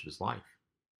the course of his life.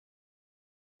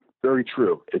 Very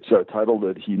true. It's a title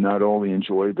that he not only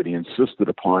enjoyed, but he insisted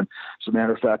upon. As a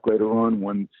matter of fact, later on,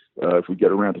 when if we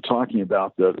get around to talking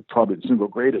about probably the single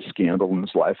greatest scandal in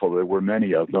his life, although there were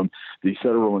many of them, the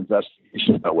federal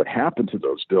investigation about what happened to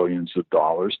those billions of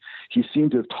dollars, he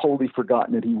seemed to have totally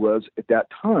forgotten that he was, at that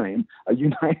time, a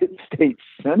United States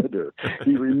senator.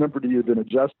 He remembered he had been a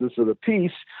justice of the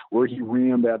peace, where he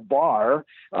ran that bar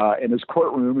in his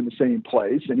courtroom in the same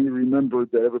place, and he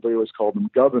remembered that everybody always called him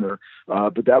governor,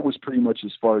 but that was pretty much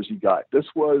as far as he got. This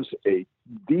was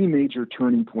the major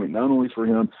turning point, not only for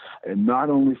him and not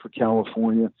only for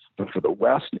California, but for the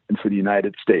West and for the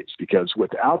United States, because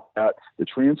without that, the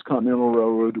Transcontinental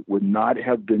Railroad would not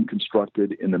have been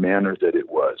constructed in the manner that it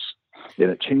was.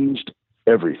 And it changed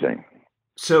everything.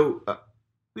 So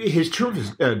his term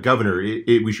as governor,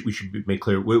 we should make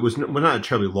clear, it was not a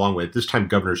terribly long one. At this time,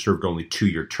 governors served only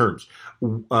 2-year terms.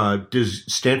 Does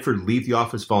Stanford leave the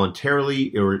office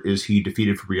voluntarily, or is he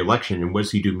defeated for re-election, and what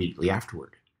does he do immediately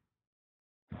afterward?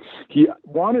 He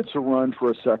wanted to run for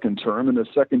a second term, and the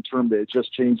second term, they had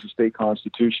just changed the state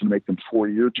constitution to make them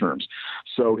 4-year terms.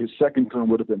 So his second term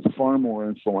would have been far more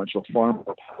influential, far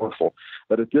more powerful.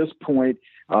 But at this point,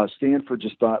 Stanford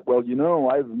just thought, well,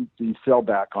 he fell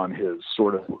back on his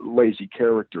sort of lazy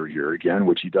character here again,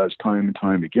 which he does time and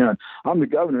time again. I'm the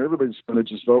governor. Everybody's going to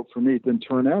just vote for me. It didn't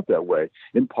turn out that way.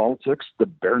 In politics, the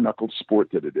bare-knuckled sport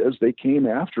that it is, they came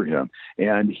after him,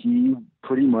 and he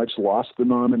pretty much lost the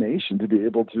nomination to be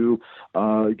able to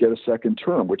get a second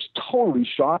term, which totally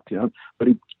shocked him, but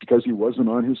because he wasn't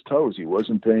on his toes, he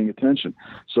wasn't paying attention.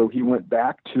 So he went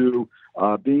back to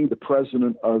being the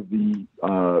president of the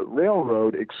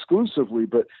railroad exclusively.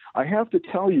 But I have to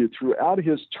tell you, throughout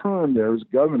his term there as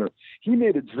governor, he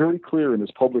made it very clear in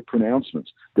his public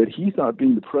pronouncements that he thought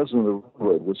being the president of the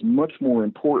railroad was much more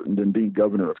important than being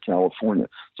governor of California.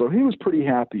 So he was pretty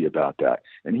happy about that,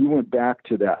 and he went back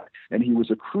to that, and he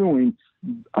was accruing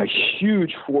a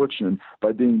huge fortune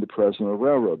by being the president of the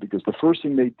railroad, because the first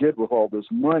thing they did with all this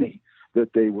money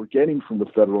that they were getting from the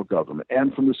federal government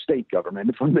and from the state government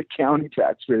and from the county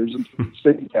taxpayers and from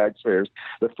the city taxpayers,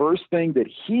 the first thing that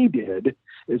he did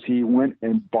is he went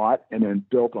and bought and then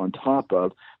built on top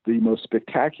of the most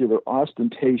spectacular,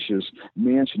 ostentatious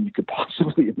mansion you could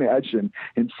possibly imagine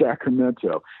in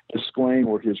Sacramento, displaying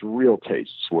where his real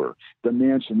tastes were. The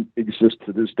mansion exists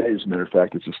to this day. As a matter of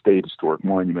fact, it's a state historic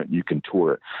monument, and you can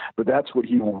tour it. But that's what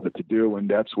he wanted to do, and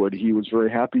that's what he was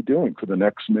very happy doing for the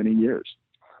next many years.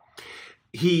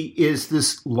 He is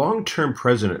this long-term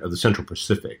president of the Central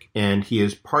Pacific, and he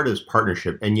is part of this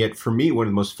partnership. And yet, for me, one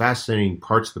of the most fascinating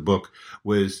parts of the book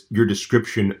was your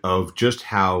description of just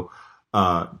how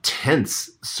tense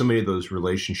so many of those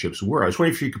relationships were. I was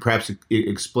wondering if you could perhaps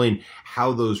explain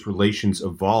how those relations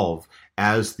evolve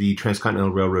as the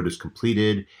Transcontinental Railroad is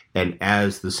completed and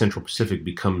as the Central Pacific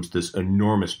becomes this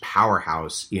enormous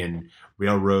powerhouse in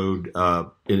railroad,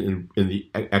 in the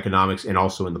economics, and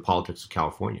also in the politics of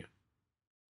California.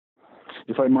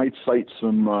 If I might cite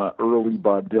some early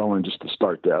Bob Dylan just to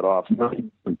start that off, not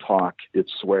even talk, it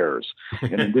swears.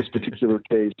 And in this particular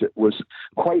case, it was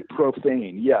quite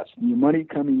profane. Yes, the money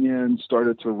coming in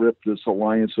started to rip this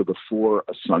alliance of the four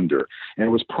asunder. And it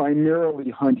was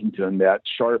primarily Huntington, that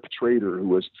sharp trader who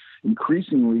was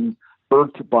increasingly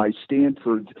irked by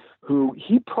Stanford, who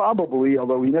he probably,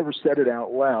 although he never said it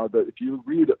out loud, but if you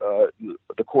read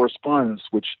the correspondence,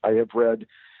 which I have read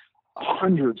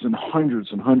hundreds and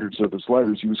hundreds and hundreds of his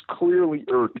letters, he was clearly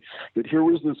irked that here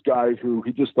was this guy who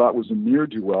he just thought was a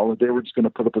ne'er-do-well, that they were just going to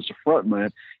put up as a front man,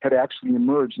 had actually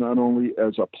emerged not only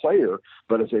as a player,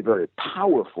 but as a very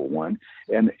powerful one,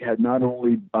 and had not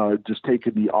only just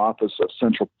taken the office of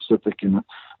Central Pacific and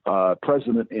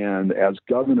president and as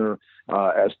governor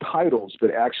as titles,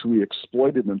 but actually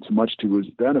exploited them too much to his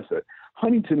benefit.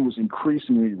 Huntington was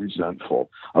increasingly resentful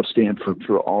of Stanford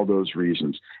for all those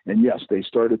reasons. And yes, they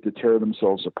started to tear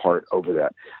themselves apart over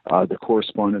that. The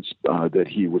correspondence that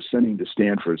he was sending to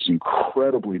Stanford is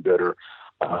incredibly bitter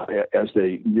as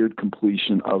they neared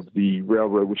completion of the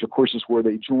railroad, which of course is where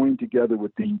they joined together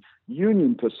with the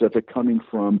Union Pacific coming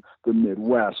from the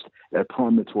Midwest at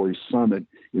Promontory Summit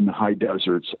in the high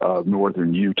deserts of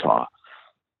northern Utah.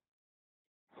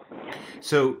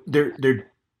 So they're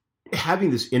having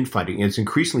this infighting, and it's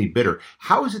increasingly bitter.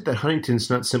 How is it that Huntington's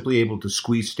not simply able to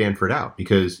squeeze Stanford out?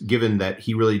 Because given that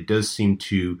he really does seem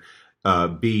to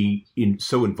be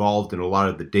so involved in a lot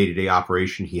of the day-to-day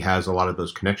operation, he has a lot of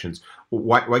those connections.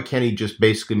 Why can't he just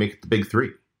basically make it the big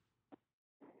three?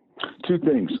 Two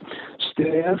things.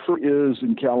 Stanford is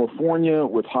in California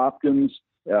with Hopkins.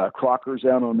 Crocker's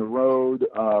out on the road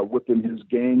within his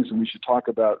gangs, and we should talk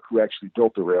about who actually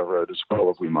built the railroad as well,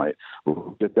 if we might.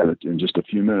 We'll get that in just a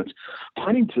few minutes.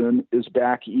 Huntington is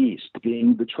back east,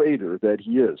 being the traitor that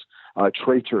he is.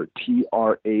 Traitor,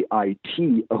 Traitor,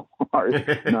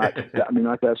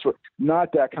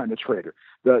 not that kind of traitor.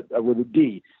 With a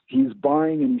D. He's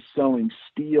buying and he's selling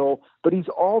steel, but he's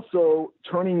also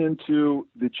turning into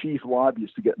the chief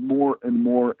lobbyist to get more and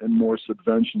more and more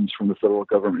subventions from the federal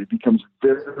government. He becomes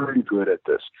very good at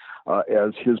this.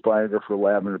 As his biographer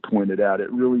Lavender pointed out,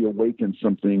 it really awakened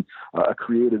something, a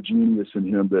creative genius in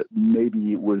him that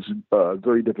maybe was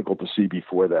very difficult to see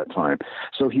before that time.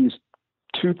 So he's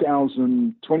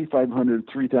 2,000, 2,500,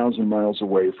 3,000 miles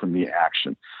away from the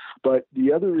action. But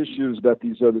the other issue is about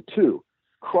these other two.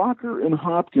 Crocker and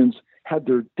Hopkins had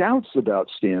their doubts about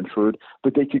Stanford,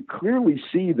 but they could clearly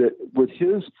see that with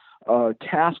his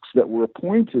tasks that were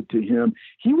appointed to him,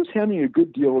 he was having a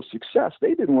good deal of success.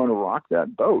 They didn't want to rock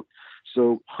that boat.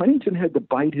 So Huntington had to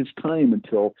bide his time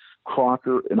until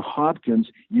Crocker and Hopkins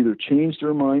either changed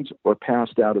their minds or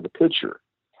passed out of the picture.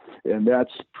 And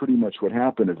that's pretty much what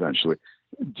happened eventually.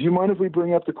 Do you mind if we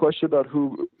bring up the question about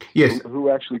who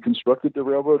actually constructed the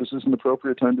railroad? Is this an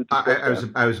appropriate time to discuss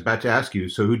that? I was about to ask you,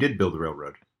 so who did build the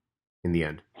railroad in the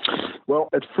end? Well,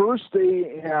 at first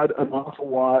they had an awful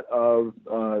lot of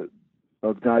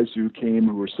guys who came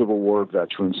who were Civil War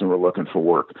veterans and were looking for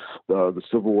work. The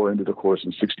Civil War ended, of course,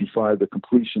 in 1965. The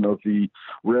completion of the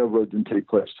railroad didn't take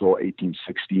place until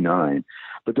 1869.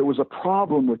 But there was a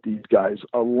problem with these guys.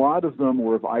 A lot of them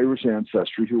were of Irish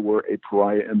ancestry who were a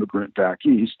pariah immigrant back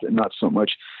east, and not so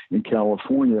much in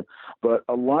California. But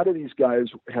a lot of these guys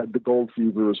had the gold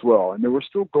fever as well. And there were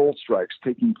still gold strikes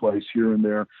taking place here and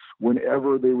there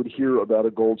whenever they would hear about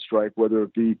a gold strike, whether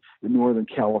it be in Northern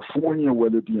California,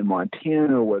 whether it be in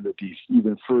Montana, whether it be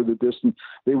even further distant.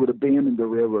 They would abandon the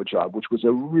railroad job, which was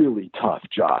a really tough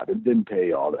job and didn't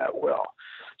pay all that well.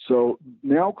 So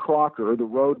now Crocker, the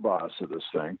road boss of this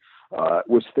thing,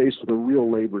 was faced with a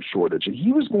real labor shortage. And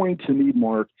he was going to need,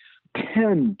 Mark,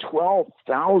 10,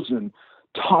 12,000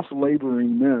 tough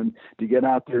laboring men to get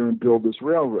out there and build this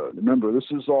railroad. Remember,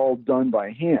 this is all done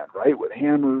by hand, right? With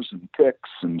hammers and picks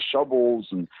and shovels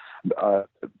and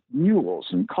mules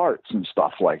and carts and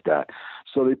stuff like that.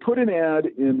 So they put an ad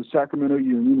in the Sacramento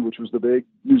Union, which was the big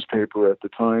newspaper at the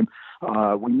time.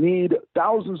 We need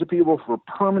thousands of people for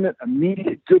permanent,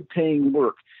 immediate, good-paying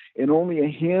work. And only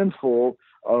a handful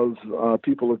of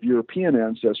people of European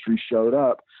ancestry showed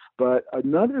up. But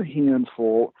another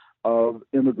handful of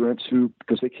immigrants who,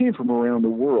 because they came from around the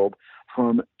world,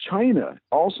 from China,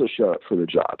 also showed up for the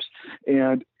jobs.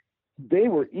 And they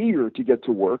were eager to get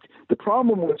to work. The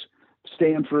problem was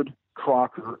Stanford,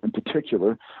 Crocker in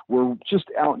particular, were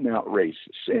just out-and-out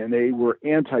racists, and they were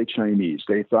anti-Chinese.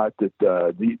 They thought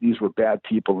that these were bad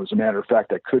people. As a matter of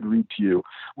fact, I could read to you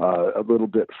a little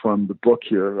bit from the book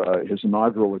here. His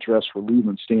inaugural address for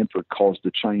Leland Stanford calls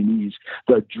the Chinese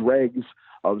the dregs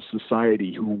of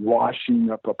society who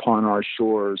washing up upon our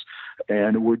shores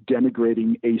and were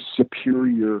denigrating a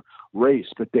superior race,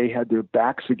 but they had their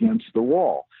backs against the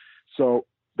wall. So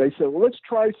they said, well, let's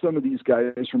try some of these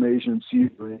guys from Asia and see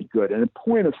if they're any good. And in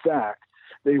point of fact,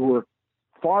 they were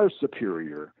far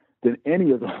superior than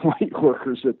any of the white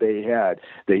workers that they had.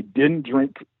 They didn't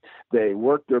drink. They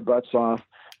worked their butts off.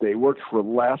 They worked for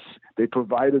less. They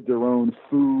provided their own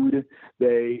food.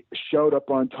 They showed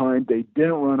up on time. They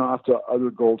didn't run off to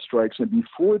other gold strikes. And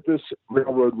before this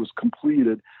railroad was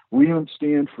completed, Leland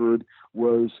Stanford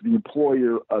was the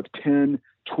employer of 10,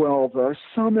 12, or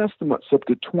some estimates up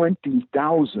to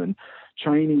 20,000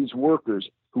 Chinese workers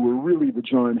who were really the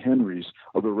John Henrys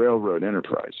of the railroad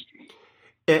enterprise.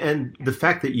 And the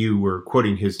fact that you were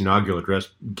quoting his inaugural address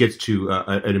gets to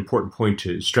an important point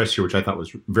to stress here, which I thought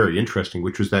was very interesting,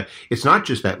 which was that it's not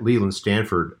just that Leland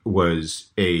Stanford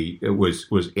was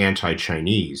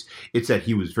anti-Chinese; it's that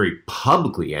he was very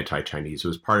publicly anti-Chinese. It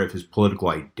was part of his political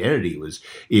identity.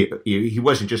 He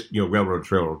wasn't just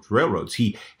railroads.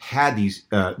 He had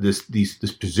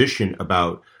this position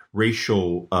about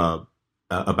racial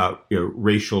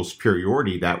racial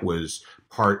superiority that was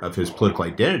part of his political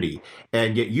identity.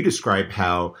 And yet you describe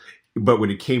how, but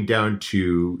when it came down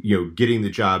to, getting the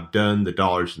job done, the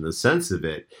dollars and the cents of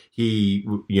it, he,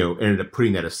 ended up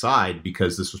putting that aside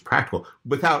because this was practical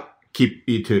without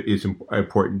it's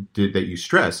important that you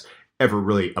stress ever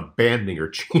really abandoning or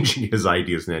changing his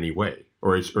ideas in any way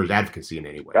or his advocacy in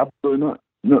any way. Absolutely not.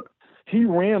 No. He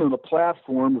ran on a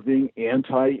platform of being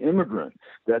anti-immigrant,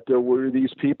 that there were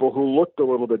these people who looked a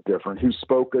little bit different, who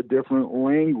spoke a different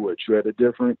language, who had a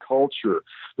different culture,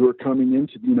 who were coming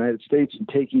into the United States and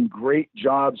taking great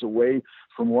jobs away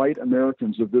from white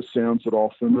Americans. If this sounds at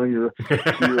all familiar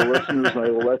to your listeners,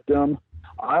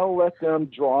 I'll let them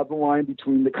draw the line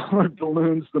between the colored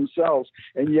balloons themselves.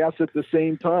 And yes, at the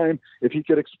same time, if he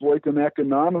could exploit them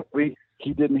economically,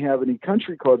 he didn't have any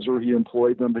country clubs where he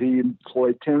employed them, but he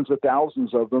employed tens of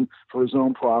thousands of them for his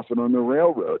own profit on the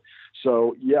railroad.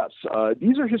 So, yes,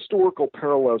 these are historical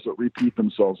parallels that repeat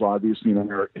themselves, obviously, in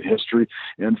American history.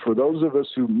 And for those of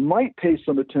us who might pay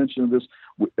some attention to this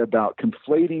about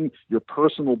conflating your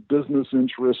personal business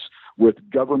interests with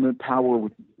government power,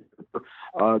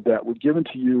 that were given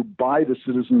to you by the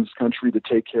citizens of this country to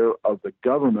take care of the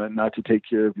government, not to take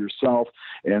care of yourself.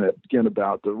 And again,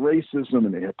 about the racism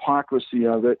and the hypocrisy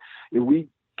of it. If we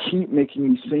keep making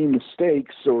these same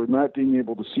mistakes or not being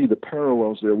able to see the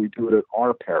parallels there, we do it at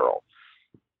our peril.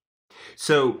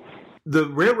 So the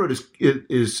railroad is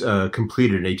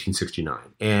completed in 1869.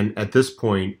 And at this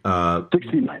point...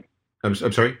 69. I'm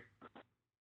sorry?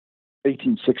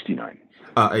 1869.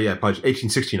 Apologies,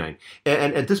 1869.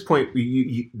 And at this point,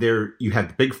 you have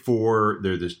the Big Four,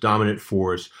 they're this dominant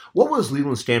force. What was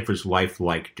Leland Stanford's life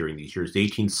like during these years, the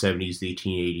 1870s, the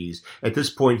 1880s? At this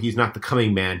point, he's not the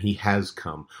coming man, he has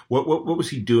come. What was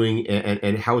he doing,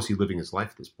 and how was he living his life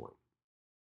at this point?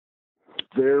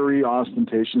 Very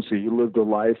ostentatious. He lived a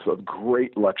life of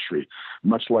great luxury,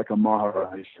 much like a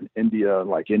Maharaj in India,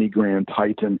 like any grand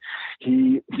titan.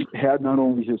 He had not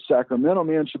only his Sacramento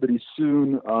mansion, but he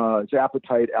soon, his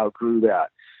appetite outgrew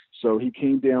that. So he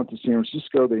came down to San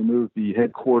Francisco. They moved the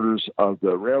headquarters of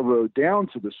the railroad down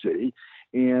to the city.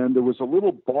 And there was a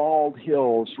little bald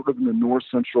hill sort of in the north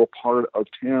central part of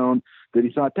town that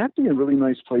he thought that'd be a really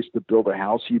nice place to build a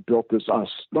house. He built this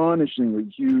astonishingly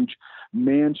huge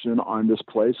mansion on this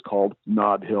place called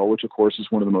Nob Hill, which of course is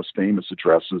one of the most famous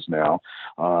addresses now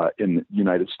in the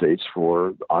United States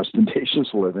for ostentatious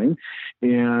living.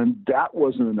 And that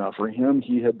wasn't enough for him.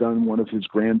 He had done one of his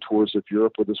grand tours of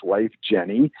Europe with his wife,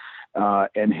 Jenny,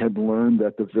 and had learned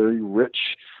that the very rich,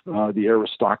 the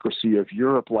aristocracy of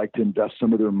Europe, like to invest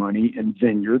some of their money in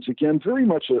vineyards. Again, very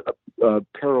much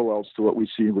parallels to what we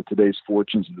see with today's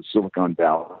fortunes in the Silicon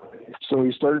Valley. So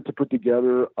he started to put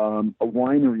together a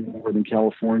winery in Northern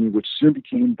California, which soon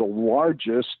became the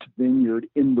largest vineyard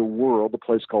in the world, a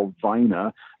place called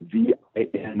Vina,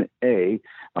 V-I-N-A.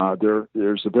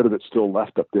 There's a bit of it still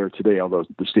left up there today, although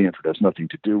the Stanford has nothing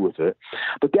to do with it.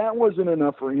 But that wasn't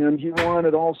enough for him. He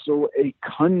wanted also a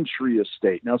country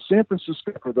estate. Now, San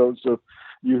Francisco, for those of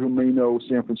you who may know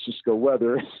San Francisco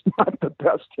weather, it's not the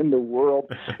best in the world.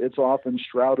 It's often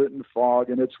shrouded in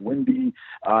fog and it's windy.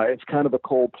 It's kind of a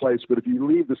cold place. But if you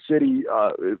leave the city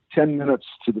 10 minutes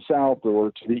to the south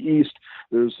or to the east,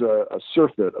 there's a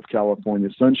surfeit of California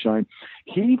sunshine.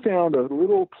 He found a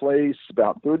little place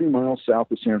about 30 miles south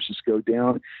of San Francisco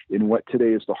down in what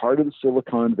today is the heart of the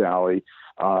Silicon Valley,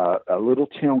 a little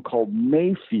town called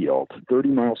Mayfield, 30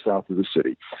 miles south of the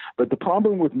city. But the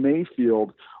problem with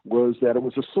Mayfield was that it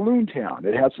was a saloon town.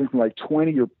 It had something like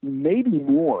 20 or maybe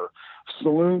more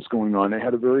saloons going on. They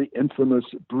had a very infamous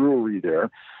brewery there.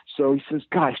 So he says,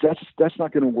 gosh, that's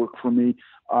not going to work for me.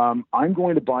 I'm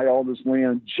going to buy all this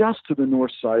land just to the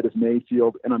north side of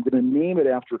Mayfield, and I'm going to name it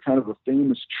after kind of a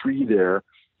famous tree there,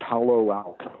 Palo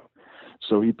Alto.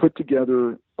 So he put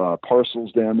together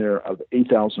parcels down there of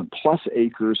 8,000 plus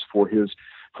acres for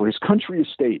his country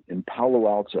estate in Palo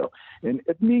Alto. And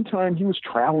at the meantime, he was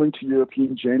traveling to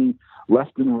European Jenny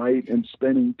left and right and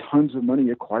spending tons of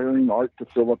money acquiring art to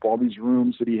fill up all these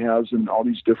rooms that he has in all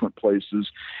these different places.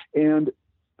 And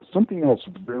something else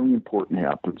very important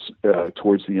happens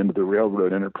towards the end of the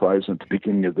railroad enterprise and at the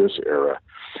beginning of this era.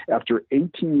 After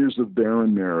 18 years of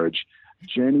barren marriage,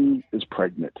 Jenny is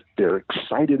pregnant. They're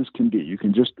excited as can be. You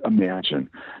can just imagine.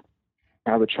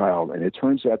 have a child. And it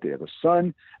turns out they have a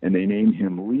son, and they name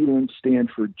him Leland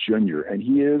Stanford Jr., and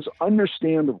he is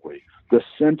understandably the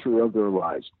center of their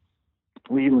lives.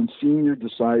 Leland Sr.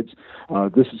 decides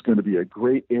this is going to be a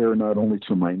great heir not only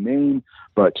to my name,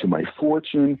 but to my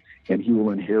fortune, and he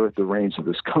will inherit the reins of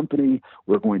this company.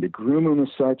 We're going to groom him as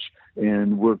such,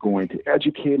 and we're going to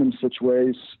educate him in such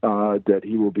ways that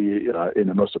he will be in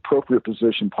the most appropriate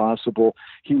position possible.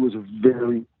 He was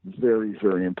very, very,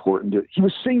 very important. He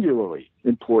was singularly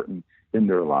important in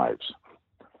their lives.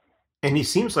 And he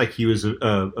seems like he was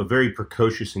a very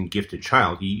precocious and gifted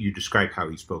child. You describe how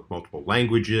he spoke multiple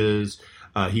languages.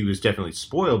 He was definitely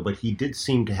spoiled, but he did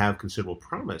seem to have considerable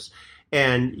promise.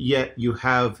 And yet you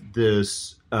have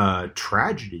this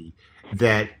tragedy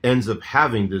that ends up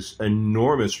having this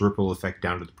enormous ripple effect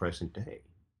down to the present day.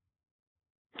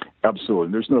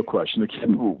 Absolutely. There's no question. The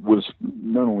kid was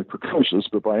not only precocious,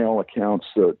 but by all accounts,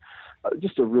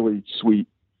 just a really sweet,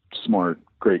 smart,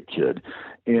 great kid,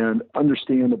 and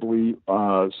understandably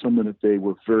someone that they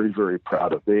were very, very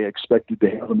proud of. They expected to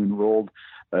have him enrolled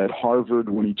at Harvard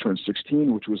when he turned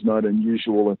 16, which was not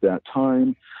unusual at that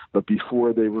time. But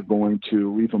before they were going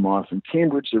to leave him off in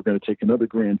Cambridge, they were going to take another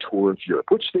grand tour of Europe,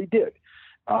 which they did.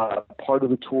 Part of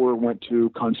the tour went to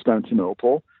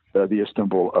Constantinople, the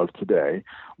Istanbul of today,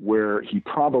 where he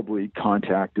probably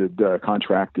contracted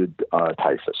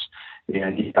typhus.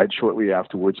 And he died shortly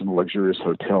afterwards in a luxurious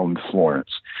hotel in Florence.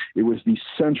 It was the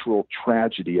central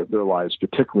tragedy of their lives,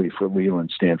 particularly for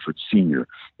Leland Stanford Sr.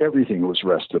 Everything was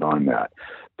rested on that.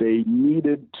 They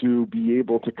needed to be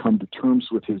able to come to terms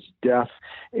with his death,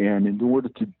 and in order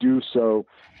to do so,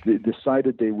 they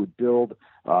decided they would build,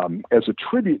 as a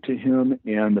tribute to him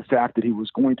and the fact that he was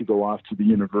going to go off to the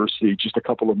university just a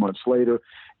couple of months later,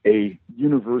 a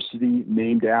university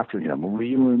named after him,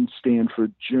 Leland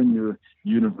Stanford Jr.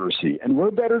 University. And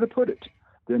where better to put it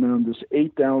than on this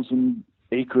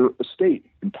 8,000-acre estate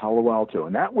in Palo Alto.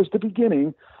 And that was the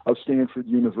beginning of Stanford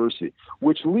University,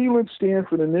 which Leland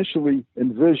Stanford initially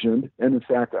envisioned, and in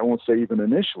fact, I won't say even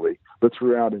initially, but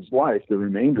throughout his life, the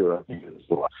remainder of his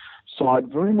life, saw it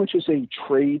very much as a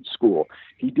trade school.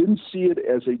 He didn't see it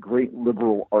as a great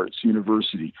liberal arts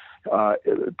university,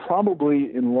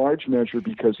 probably in large measure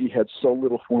because he had so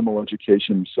little formal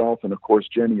education himself, and of course,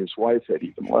 Jenny, his wife, had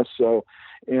even less so.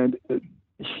 And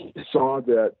he saw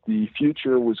that the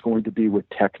future was going to be with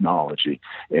technology.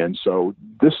 And so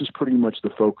this is pretty much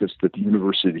the focus that the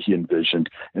university he envisioned.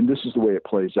 And this is the way it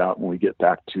plays out when we get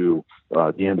back to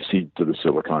the antecedent to the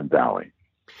Silicon Valley.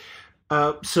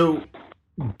 So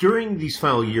during these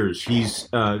final years, he's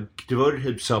devoted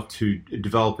himself to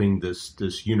developing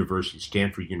this university,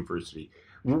 Stanford University.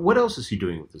 What else is he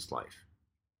doing with his life?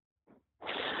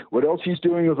 What else he's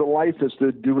doing with a life is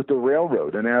to do with the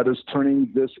railroad, and that is turning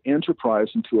this enterprise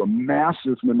into a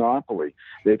massive monopoly.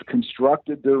 They've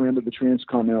constructed their end of the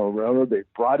Transcontinental Railroad.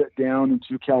 They've brought it down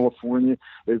into California.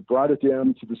 They've brought it down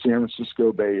into the San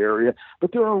Francisco Bay Area.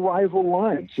 But there are rival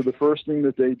lines. So the first thing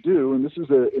that they do, and this is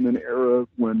in an era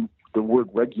when the word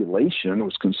regulation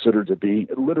was considered to be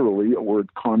literally a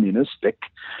word communistic.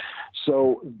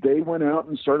 So they went out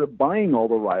and started buying all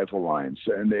the rival lines,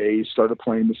 and they started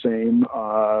playing the same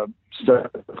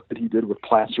stuff that he did with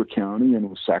Placer County and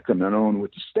with Sacramento and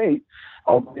with the state,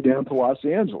 all the way down to Los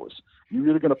Angeles. You're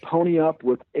either going to pony up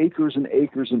with acres and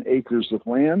acres and acres of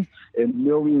land and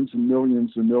millions and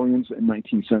millions and millions in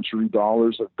 19th century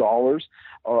dollars,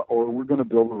 or we're going to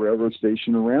build a railroad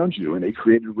station around you. And they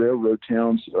created railroad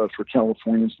towns for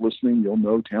Californians listening. You'll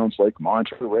know towns like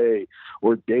Monterey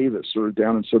or Davis, or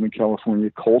down in Southern California,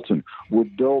 Colton, were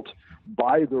built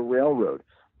by the railroad.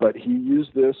 But he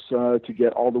used this to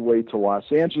get all the way to Los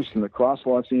Angeles and across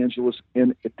Los Angeles.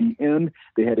 And at the end,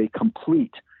 they had a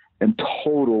complete and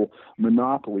total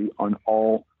monopoly on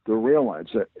all the rail lines.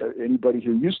 Anybody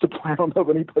who used to play, I don't know if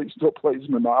anybody still plays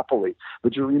Monopoly,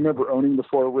 but you remember owning the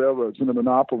 4 railroads, and the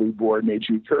Monopoly board made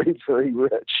you very, very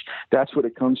rich. That's what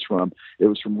it comes from. It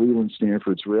was from Leland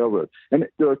Stanford's railroad. And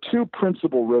there are 2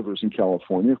 principal rivers in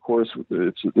California. Of course,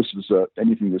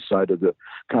 anything this side of the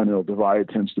Continental Divide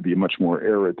tends to be much more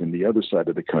arid than the other side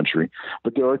of the country.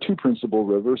 But there are 2 principal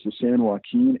rivers, the San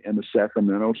Joaquin and the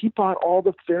Sacramento. He bought all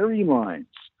the ferry lines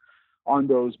on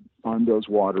those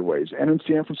waterways. And in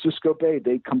San Francisco Bay,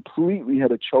 they completely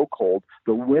had a chokehold,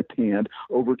 the whip hand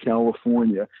over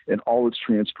California and all its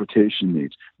transportation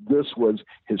needs. This was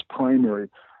his primary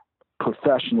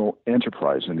professional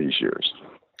enterprise in these years.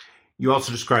 You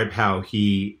also describe how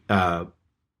he,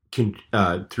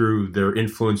 through their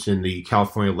influence in the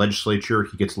California legislature,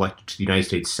 he gets elected to the United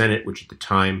States Senate, which at the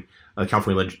time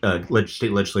California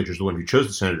state legislature is the one who chose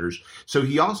the senators. So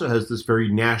he also has this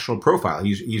very national profile.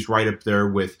 He's right up there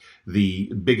with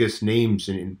the biggest names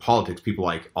in politics, people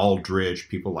like Aldrich,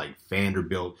 people like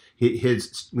Vanderbilt.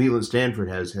 His Leland Stanford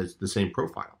has the same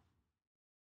profile.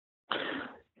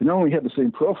 He not only had the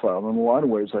same profile, in a lot of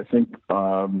ways, I think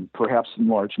perhaps in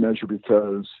large measure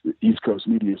because East Coast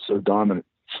media is so dominant,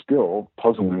 still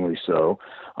puzzlingly so,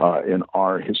 in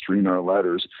our history and our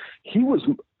letters. He was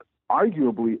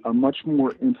arguably a much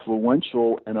more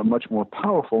influential and a much more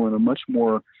powerful and a much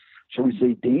more, shall we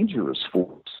say, dangerous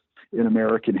force in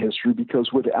American history,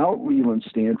 because without Leland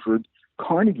Stanford,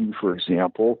 Carnegie, for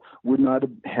example, would not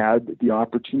have had the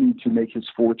opportunity to make his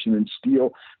fortune in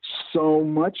steel. So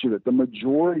much of it, the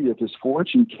majority of his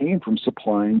fortune, came from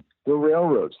supplying the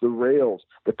railroads, the rails,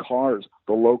 the cars,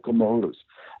 the locomotives.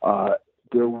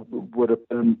 There would have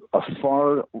been a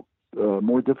far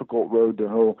more difficult road to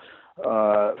hoe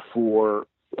for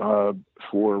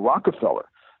Rockefeller,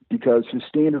 because his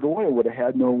Standard Oil would have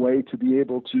had no way to be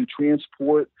able to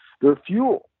transport their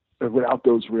fuel without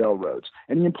those railroads.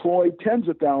 And he employed tens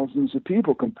of thousands of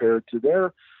people compared to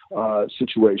their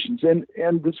situations.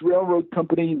 And this railroad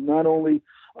company not only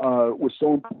was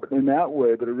so important in that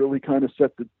way, but it really kind of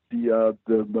set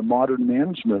the modern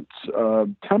management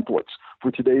templates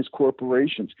for today's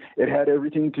corporations. It had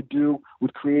everything to do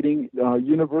with creating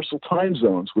universal time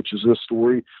zones, which is a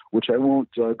story which I won't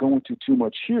go into too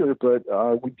much here, but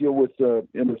we deal with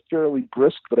in a fairly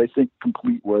brisk, but I think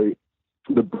complete way.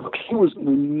 The book. He was an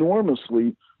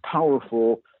enormously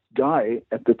powerful guy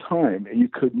at the time, and you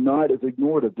could not have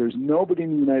ignored it. There's nobody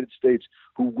in the United States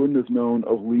who wouldn't have known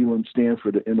of Leland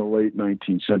Stanford in the late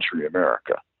 19th century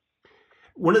America.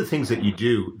 One of the things that you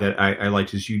do that I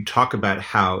liked is you talk about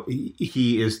how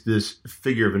he is this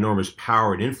figure of enormous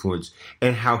power and influence,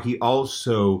 and how he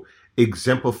also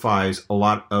exemplifies a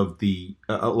lot of the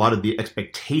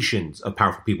expectations of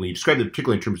powerful people. You describe it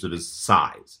particularly in terms of his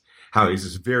size. How he's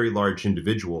this very large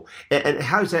individual, and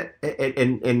how is that?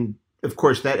 And of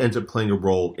course, that ends up playing a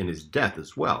role in his death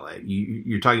as well.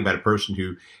 You're talking about a person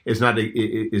who is not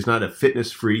a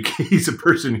fitness freak. He's a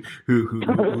person who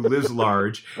lives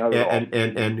large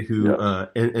and who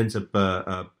ends up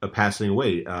passing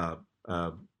away.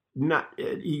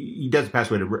 He does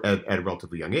pass away at a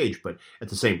relatively young age, but at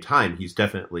the same time, he's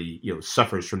definitely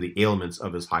suffers from the ailments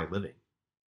of his high living.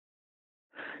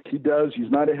 He does.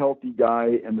 He's not a healthy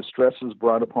guy, and the stresses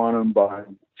brought upon him by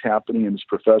what's happening in his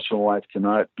professional life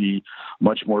cannot be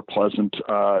much more pleasant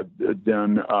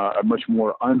much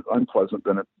more unpleasant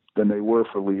than they were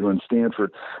for Leland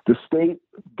Stanford. The state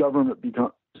government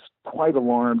becomes quite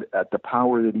alarmed at the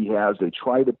power that he has. They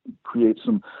try to create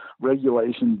some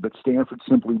regulation, but Stanford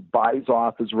simply buys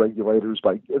off his regulators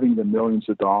by giving them millions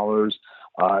of dollars,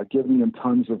 giving them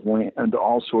tons of land and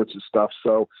all sorts of stuff.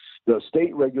 So the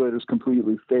state regulators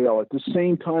completely fail. At the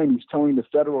same time, he's telling the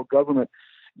federal government,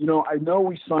 I know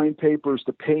we signed papers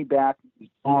to pay back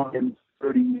in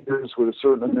 30 years with a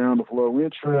certain amount of low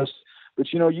interest,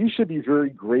 but you should be very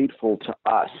grateful to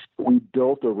us. We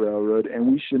built a railroad,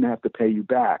 and we shouldn't have to pay you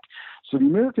back. So the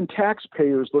American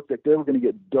taxpayers looked like they were going to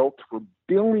get bilked for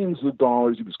billions of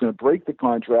dollars. He was going to break the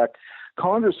contract.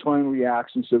 Congress finally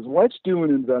acts and says, let's do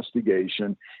an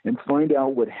investigation and find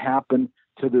out what happened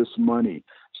to this money.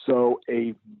 So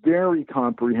a very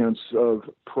comprehensive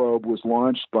probe was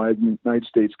launched by the United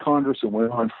States Congress and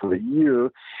went on for a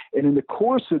year. And in the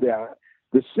course of that,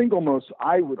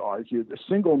 I would argue, the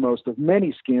single most of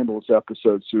many scandalous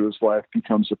episodes through his life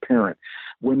becomes apparent.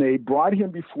 When they brought him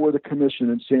before the commission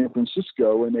in San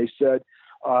Francisco and they said,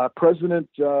 President,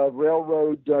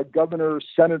 Railroad, Governor,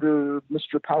 Senator,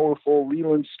 Mr. Powerful,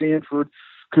 Leland Stanford,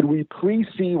 could we please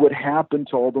see what happened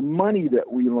to all the money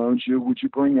that we loaned you? Would you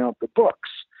bring out the books?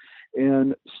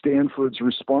 And Stanford's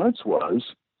response was,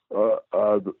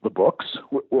 the books?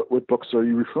 What books are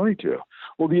you referring to?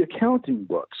 Well, the accounting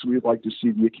books. We'd like to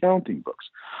see the accounting books.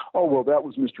 Oh, well, that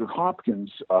was Mr.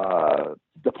 Hopkins'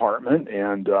 department,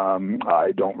 and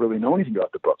I don't really know anything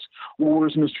about the books. Well,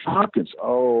 where's Mr. Hopkins?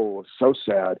 Oh, so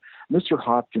sad. Mr.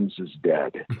 Hopkins is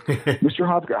dead. Mr.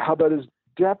 Hopkins, how about his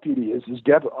deputy? Is his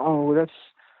deputy? Oh,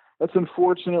 that's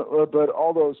unfortunate, but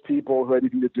all those people who had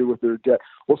anything to do with their debt.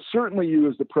 Well, certainly you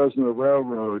as the president of the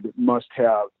railroad must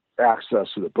have access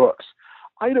to the books.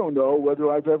 I don't know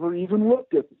whether I've ever even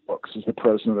looked at the books as the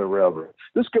president of the railroad.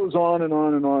 This goes on and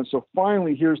on and on. So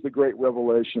finally, here's the great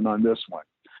revelation on this one.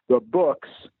 The books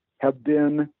have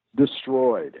been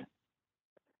destroyed.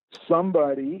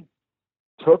 Somebody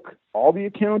took all the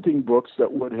accounting books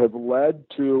that would have led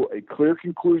to a clear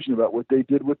conclusion about what they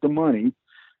did with the money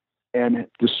and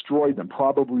destroyed them,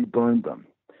 probably burned them.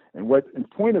 And what, in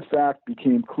point of fact,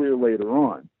 became clear later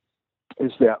on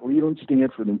is that Leland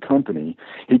Stanford and Company,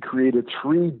 he created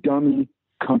 3 dummy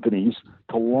companies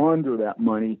to launder that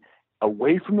money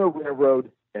away from the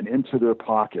railroad and into their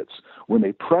pockets. When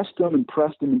they pressed him and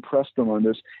pressed him and pressed him on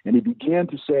this, and he began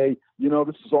to say,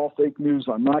 this is all fake news.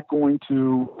 I'm not going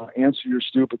to answer your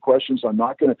stupid questions. I'm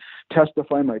not going to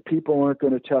testify. My people aren't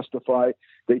going to testify.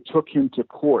 They took him to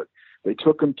court. They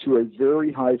took him to a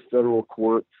very high federal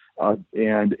court,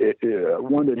 and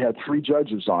one that had 3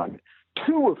 judges on it,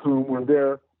 2 of whom were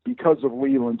there because of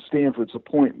Leland Stanford's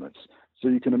appointments. So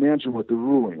you can imagine what the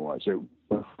ruling was. It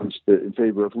was in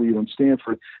favor of Leland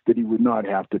Stanford, that he would not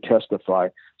have to testify,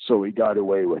 so he got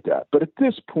away with that. But at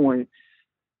this point,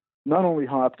 not only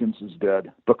Hopkins is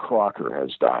dead, but Crocker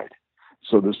has died.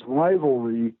 So this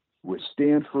rivalry with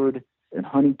Stanford and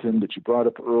Huntington that you brought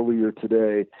up earlier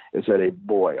today is at a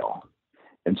boil.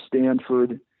 And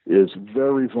Stanford is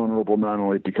very vulnerable, not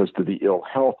only because of the ill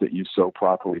health that you so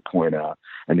properly point out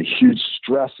and the huge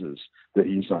stresses that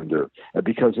he's under, and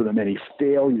because of the many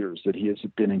failures that he has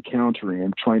been encountering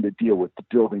and trying to deal with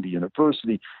building the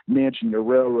university, managing the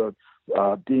railroad,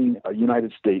 being a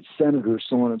United States senator,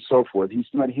 so on and so forth. He's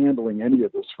not handling any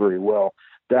of this very well.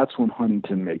 That's when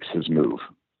Huntington makes his move.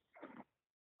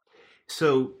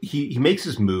 So he makes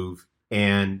his move,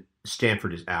 and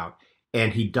Stanford is out.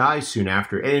 And he dies soon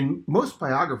after. And in most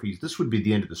biographies, this would be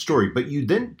the end of the story. But you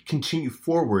then continue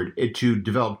forward to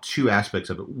develop 2 aspects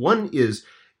of it. One is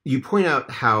you point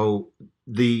out how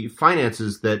the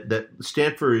finances that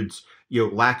Stanford's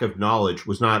lack of knowledge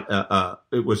was not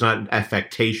it was not an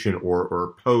affectation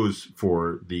or pose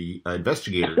for the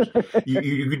investigators.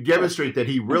 you demonstrate that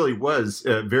he really was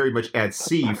very much at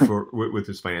sea with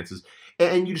his finances.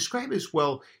 And you describe as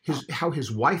well how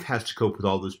his wife has to cope with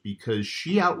all this because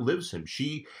she outlives him.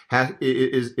 She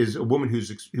is a woman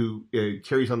who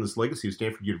carries on this legacy of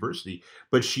Stanford University,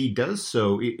 but she does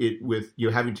so with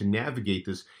having to navigate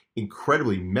this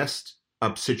incredibly messed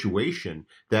up situation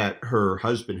that her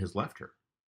husband has left her.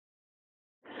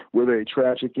 With a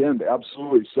tragic end,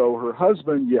 absolutely. So her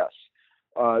husband, yes,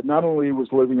 not only was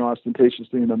living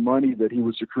ostentatiously in the money that he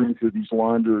was accruing through these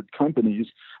laundered companies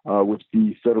with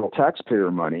the federal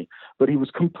taxpayer money, but he was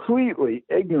completely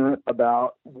ignorant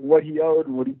about what he owed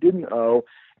and what he didn't owe.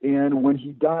 And when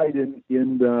he died in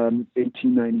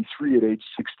 1893 at age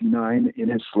 69 in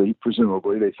his sleep,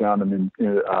 presumably they found him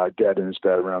dead in his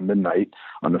bed around midnight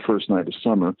on the first night of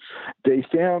summer. They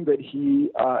found that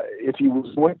if he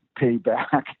was going to pay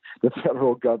back the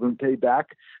federal government, pay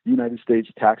back the United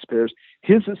States taxpayers,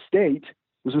 his estate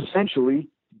was essentially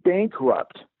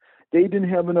bankrupt. They didn't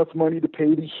have enough money to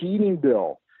pay the heating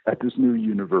bill at this new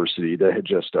university that had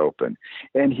just opened.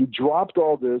 And he dropped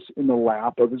all this in the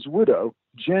lap of his widow,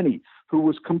 Jenny, who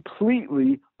was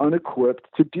completely unequipped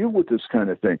to deal with this kind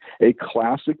of thing. A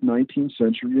classic 19th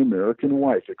century American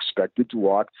wife, expected to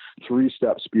walk 3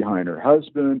 steps behind her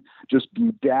husband, just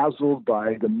bedazzled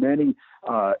by the many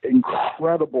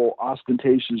incredible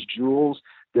ostentatious jewels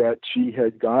that she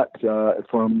had got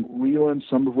from Leland,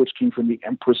 some of which came from the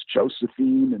Empress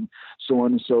Josephine and so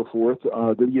on and so forth,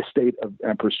 the estate of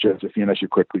Empress Josephine, I should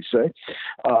quickly say.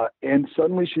 And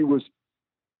suddenly she was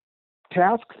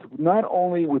tasked not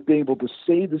only with being able to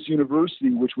save this university,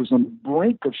 which was on the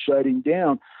brink of shutting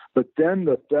down, but then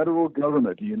the federal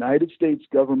government, the United States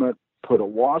government, put a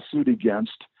lawsuit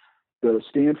against the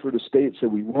Stanford estate,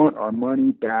 said, we want our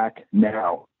money back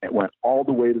now. It went all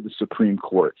the way to the Supreme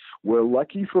Court. We're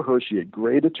lucky for her. She had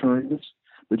great attorneys.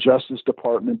 The Justice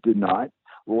Department did not.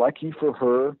 Lucky for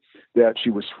her that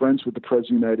she was friends with the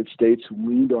President of the United States, who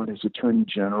leaned on his Attorney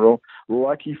General.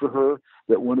 Lucky for her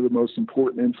that one of the most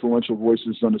important influential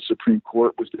voices on the Supreme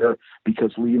Court was there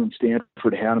because Leland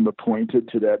Stanford had him appointed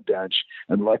to that bench.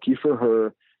 And lucky for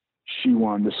her, she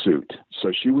won the suit.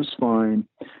 So she was fine.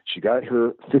 She got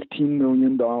her $15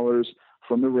 million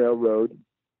from the railroad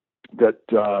that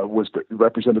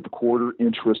represented the quarter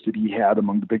interest that he had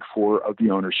among the big 4 of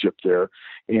the ownership there.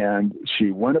 And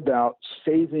she went about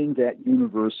saving that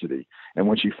university. And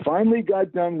when she finally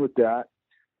got done with that,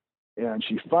 and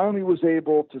she finally was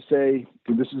able to say,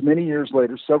 and this is many years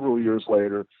later, several years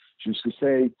later, she was to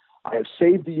say, I have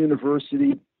saved the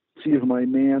university of my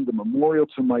man, the memorial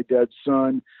to my dead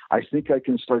son. I think I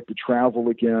can start to travel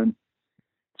again.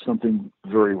 Something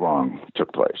very wrong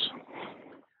took place.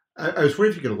 I was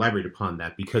wondering if you could elaborate upon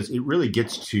that, because it really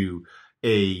gets to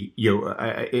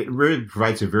it really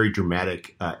provides a very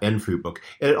dramatic end for your book.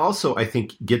 And it also, I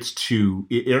think,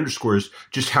 it underscores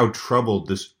just how troubled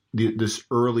this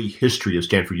early history of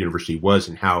Stanford University was,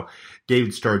 and how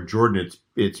David Starr Jordan,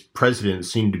 its president,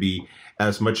 seemed to be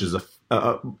as much as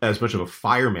as much of a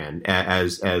fireman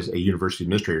as a university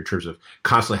administrator in terms of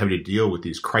constantly having to deal with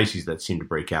these crises that seem to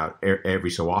break out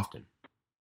every so often.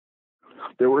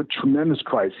 There were tremendous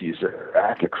crises,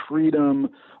 academic freedom,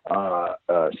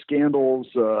 scandals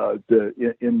in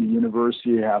the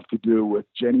university have to do with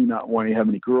Jenny not wanting to have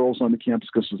any girls on the campus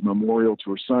because it was memorial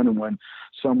to her son. And when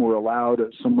some were allowed,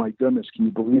 some, my goodness, can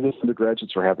you believe this?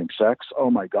 Undergraduates were having sex.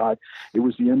 Oh, my God. It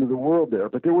was the end of the world there.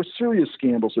 But there were serious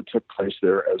scandals that took place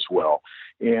there as well.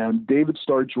 And David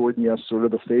Starr Jordan, yes, sort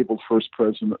of the fabled first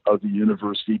president of the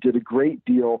university, did a great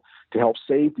deal to help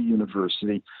save the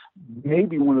university.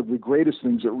 Maybe one of the greatest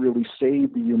things that really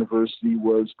saved the university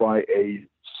was by a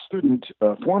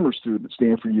former student at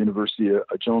Stanford University,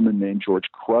 a gentleman named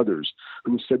George Crothers,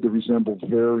 who was said to resemble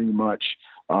very much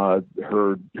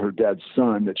her dad's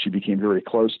son that she became very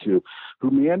close to, who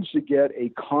managed to get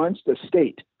a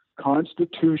state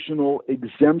constitutional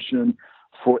exemption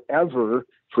forever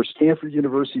for Stanford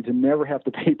University to never have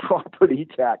to pay property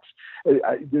tax.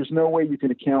 There's no way you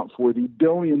can account for the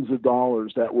billions of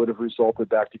dollars that would have resulted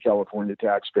back to California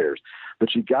taxpayers. But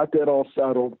she got that all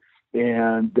settled.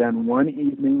 And then one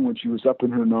evening when she was up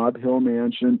in her Nob Hill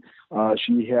mansion,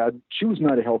 she was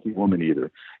not a healthy woman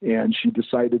either. And she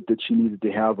decided that she needed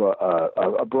to have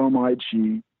a bromide.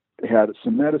 She had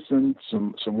some medicine,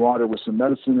 some water with some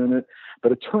medicine in it.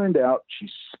 But it turned out she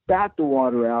spat the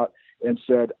water out and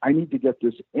said, I need to get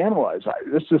this analyzed.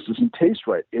 This just doesn't taste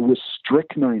right. It was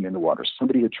strychnine in the water.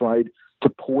 Somebody had tried to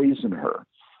poison her.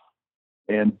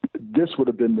 And this would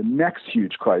have been the next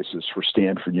huge crisis for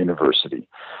Stanford University.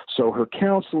 So her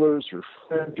counselors, her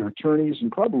friends, her attorneys,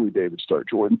 and probably David Starr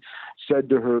Jordan said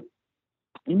to her,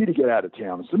 you need to get out of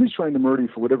town. Somebody's trying to murder you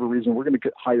for whatever reason. We're going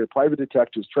to hire private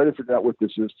detectives, try to figure out what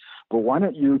this is. But why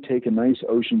don't you take a nice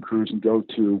ocean cruise and go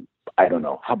to, I don't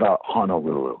know, how about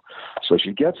Honolulu? So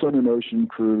she gets on an ocean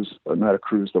cruise, not a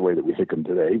cruise the way that we think them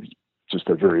today, just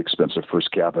a very expensive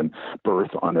first cabin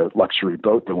berth on a luxury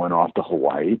boat that went off to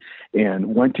Hawaii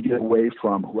and went to get away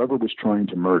from whoever was trying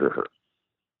to murder her.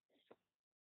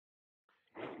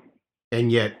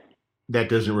 And yet that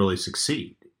doesn't really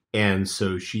succeed. And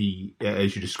so she,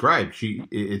 as you described,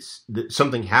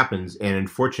 something happens. And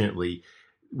unfortunately,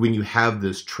 when you have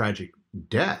this tragic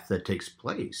death that takes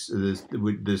place,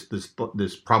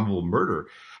 this probable murder,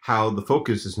 how the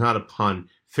focus is not upon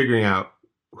figuring out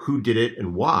who did it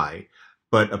and why,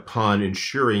 but upon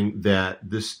ensuring that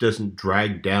this doesn't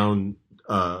drag down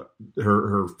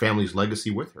her family's legacy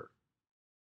with her.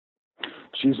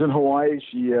 She's in Hawaii.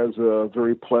 She has a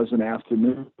very pleasant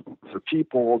afternoon for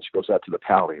people. She goes out to the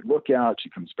Pali Lookout.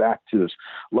 She comes back to this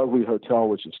lovely hotel,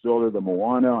 which is still there, the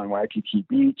Moana on Waikiki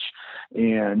Beach.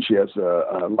 And she has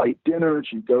a light dinner.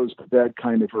 She goes to bed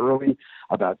kind of early.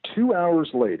 About 2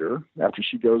 hours later, after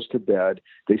she goes to bed,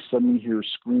 they suddenly hear her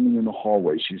screaming in the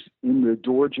hallway. She's in the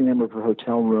door jamb of her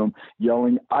hotel room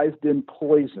yelling, I've been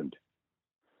poisoned.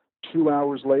 2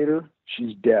 hours later,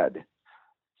 she's dead.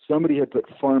 Somebody had put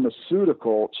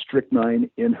pharmaceutical strychnine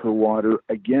in her water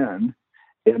again,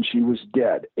 and she was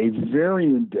dead. A very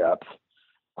in-depth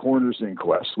coroner's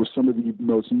inquest with some of the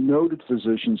most noted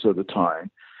physicians of the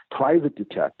time, private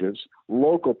detectives,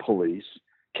 local police,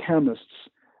 chemists,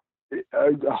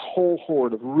 a whole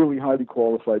horde of really highly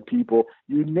qualified people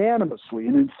unanimously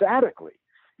and emphatically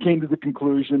came to the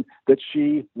conclusion that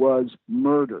she was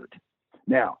murdered.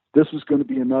 Now, this is going to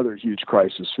be another huge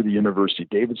crisis for the university.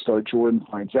 David Starr Jordan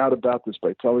finds out about this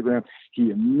by telegram. He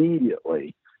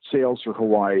immediately sails for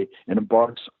Hawaii and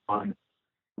embarks on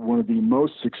one of the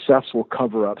most successful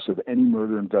cover-ups of any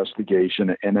murder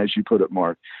investigation. And as you put it,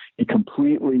 Mark, he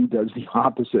completely does the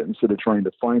opposite. Instead of trying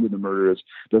to find who the murderer is,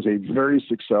 does a very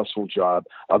successful job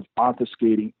of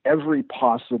obfuscating every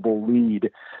possible lead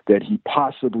that he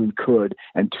possibly could.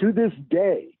 And to this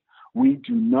day, we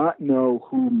do not know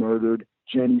who murdered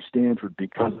Jenny Stanford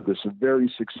because of this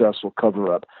very successful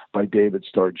cover-up by David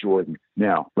Starr Jordan.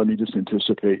 Now, let me just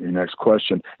anticipate your next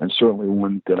question, and certainly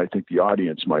one that I think the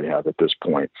audience might have at this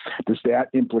point. Does that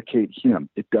implicate him?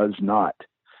 It does not.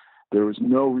 There is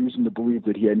no reason to believe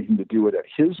that he had anything to do with it.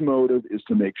 His motive is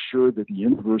to make sure that the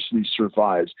university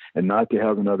survives and not to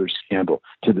have another scandal.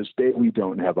 To this day, we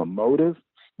don't have a motive.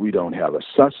 We don't have a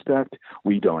suspect.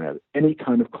 We don't have any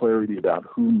kind of clarity about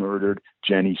who murdered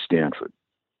Jenny Stanford.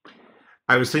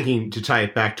 I was thinking, to tie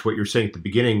it back to what you were saying at the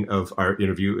beginning of our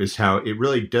interview, is how it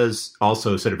really does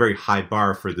also set a very high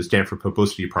bar for the Stanford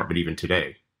Publicity Department even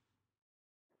today.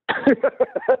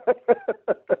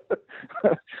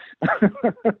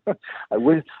 I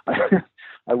wish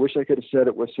I could have said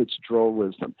it with such droll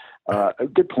wisdom.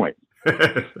 Good point.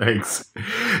 Thanks.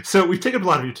 So we've taken up a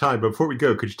lot of your time, but before we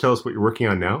go, could you tell us what you're working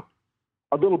on now?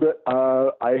 A little bit.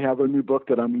 I have a new book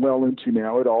that I'm well into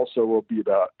now. It also will be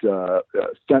about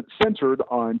centered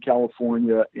on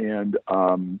California and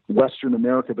Western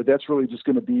America, but that's really just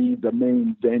going to be the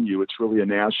main venue. It's really a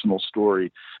national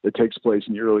story that takes place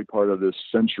in the early part of this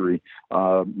century.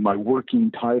 My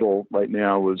working title right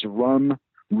now is Rum,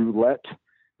 Roulette,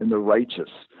 and the Righteous.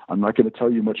 I'm not going to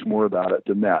tell you much more about it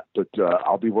than that, but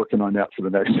I'll be working on that for the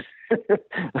next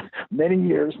many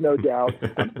years, no doubt.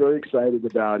 I'm very excited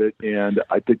about it, and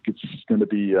I think it's going to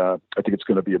be. I think it's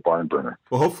going to be a barn burner.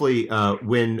 Well, hopefully,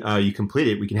 when you complete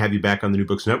it, we can have you back on the New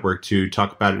Books Network to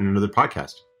talk about it in another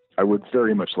podcast. I would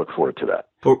very much look forward to that.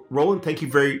 Well, Roland, thank you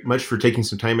very much for taking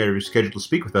some time out of your schedule to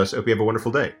speak with us. I hope you have a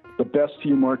wonderful day. The best to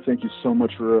you, Mark. Thank you so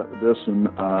much for this, and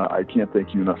I can't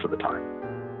thank you enough for the time.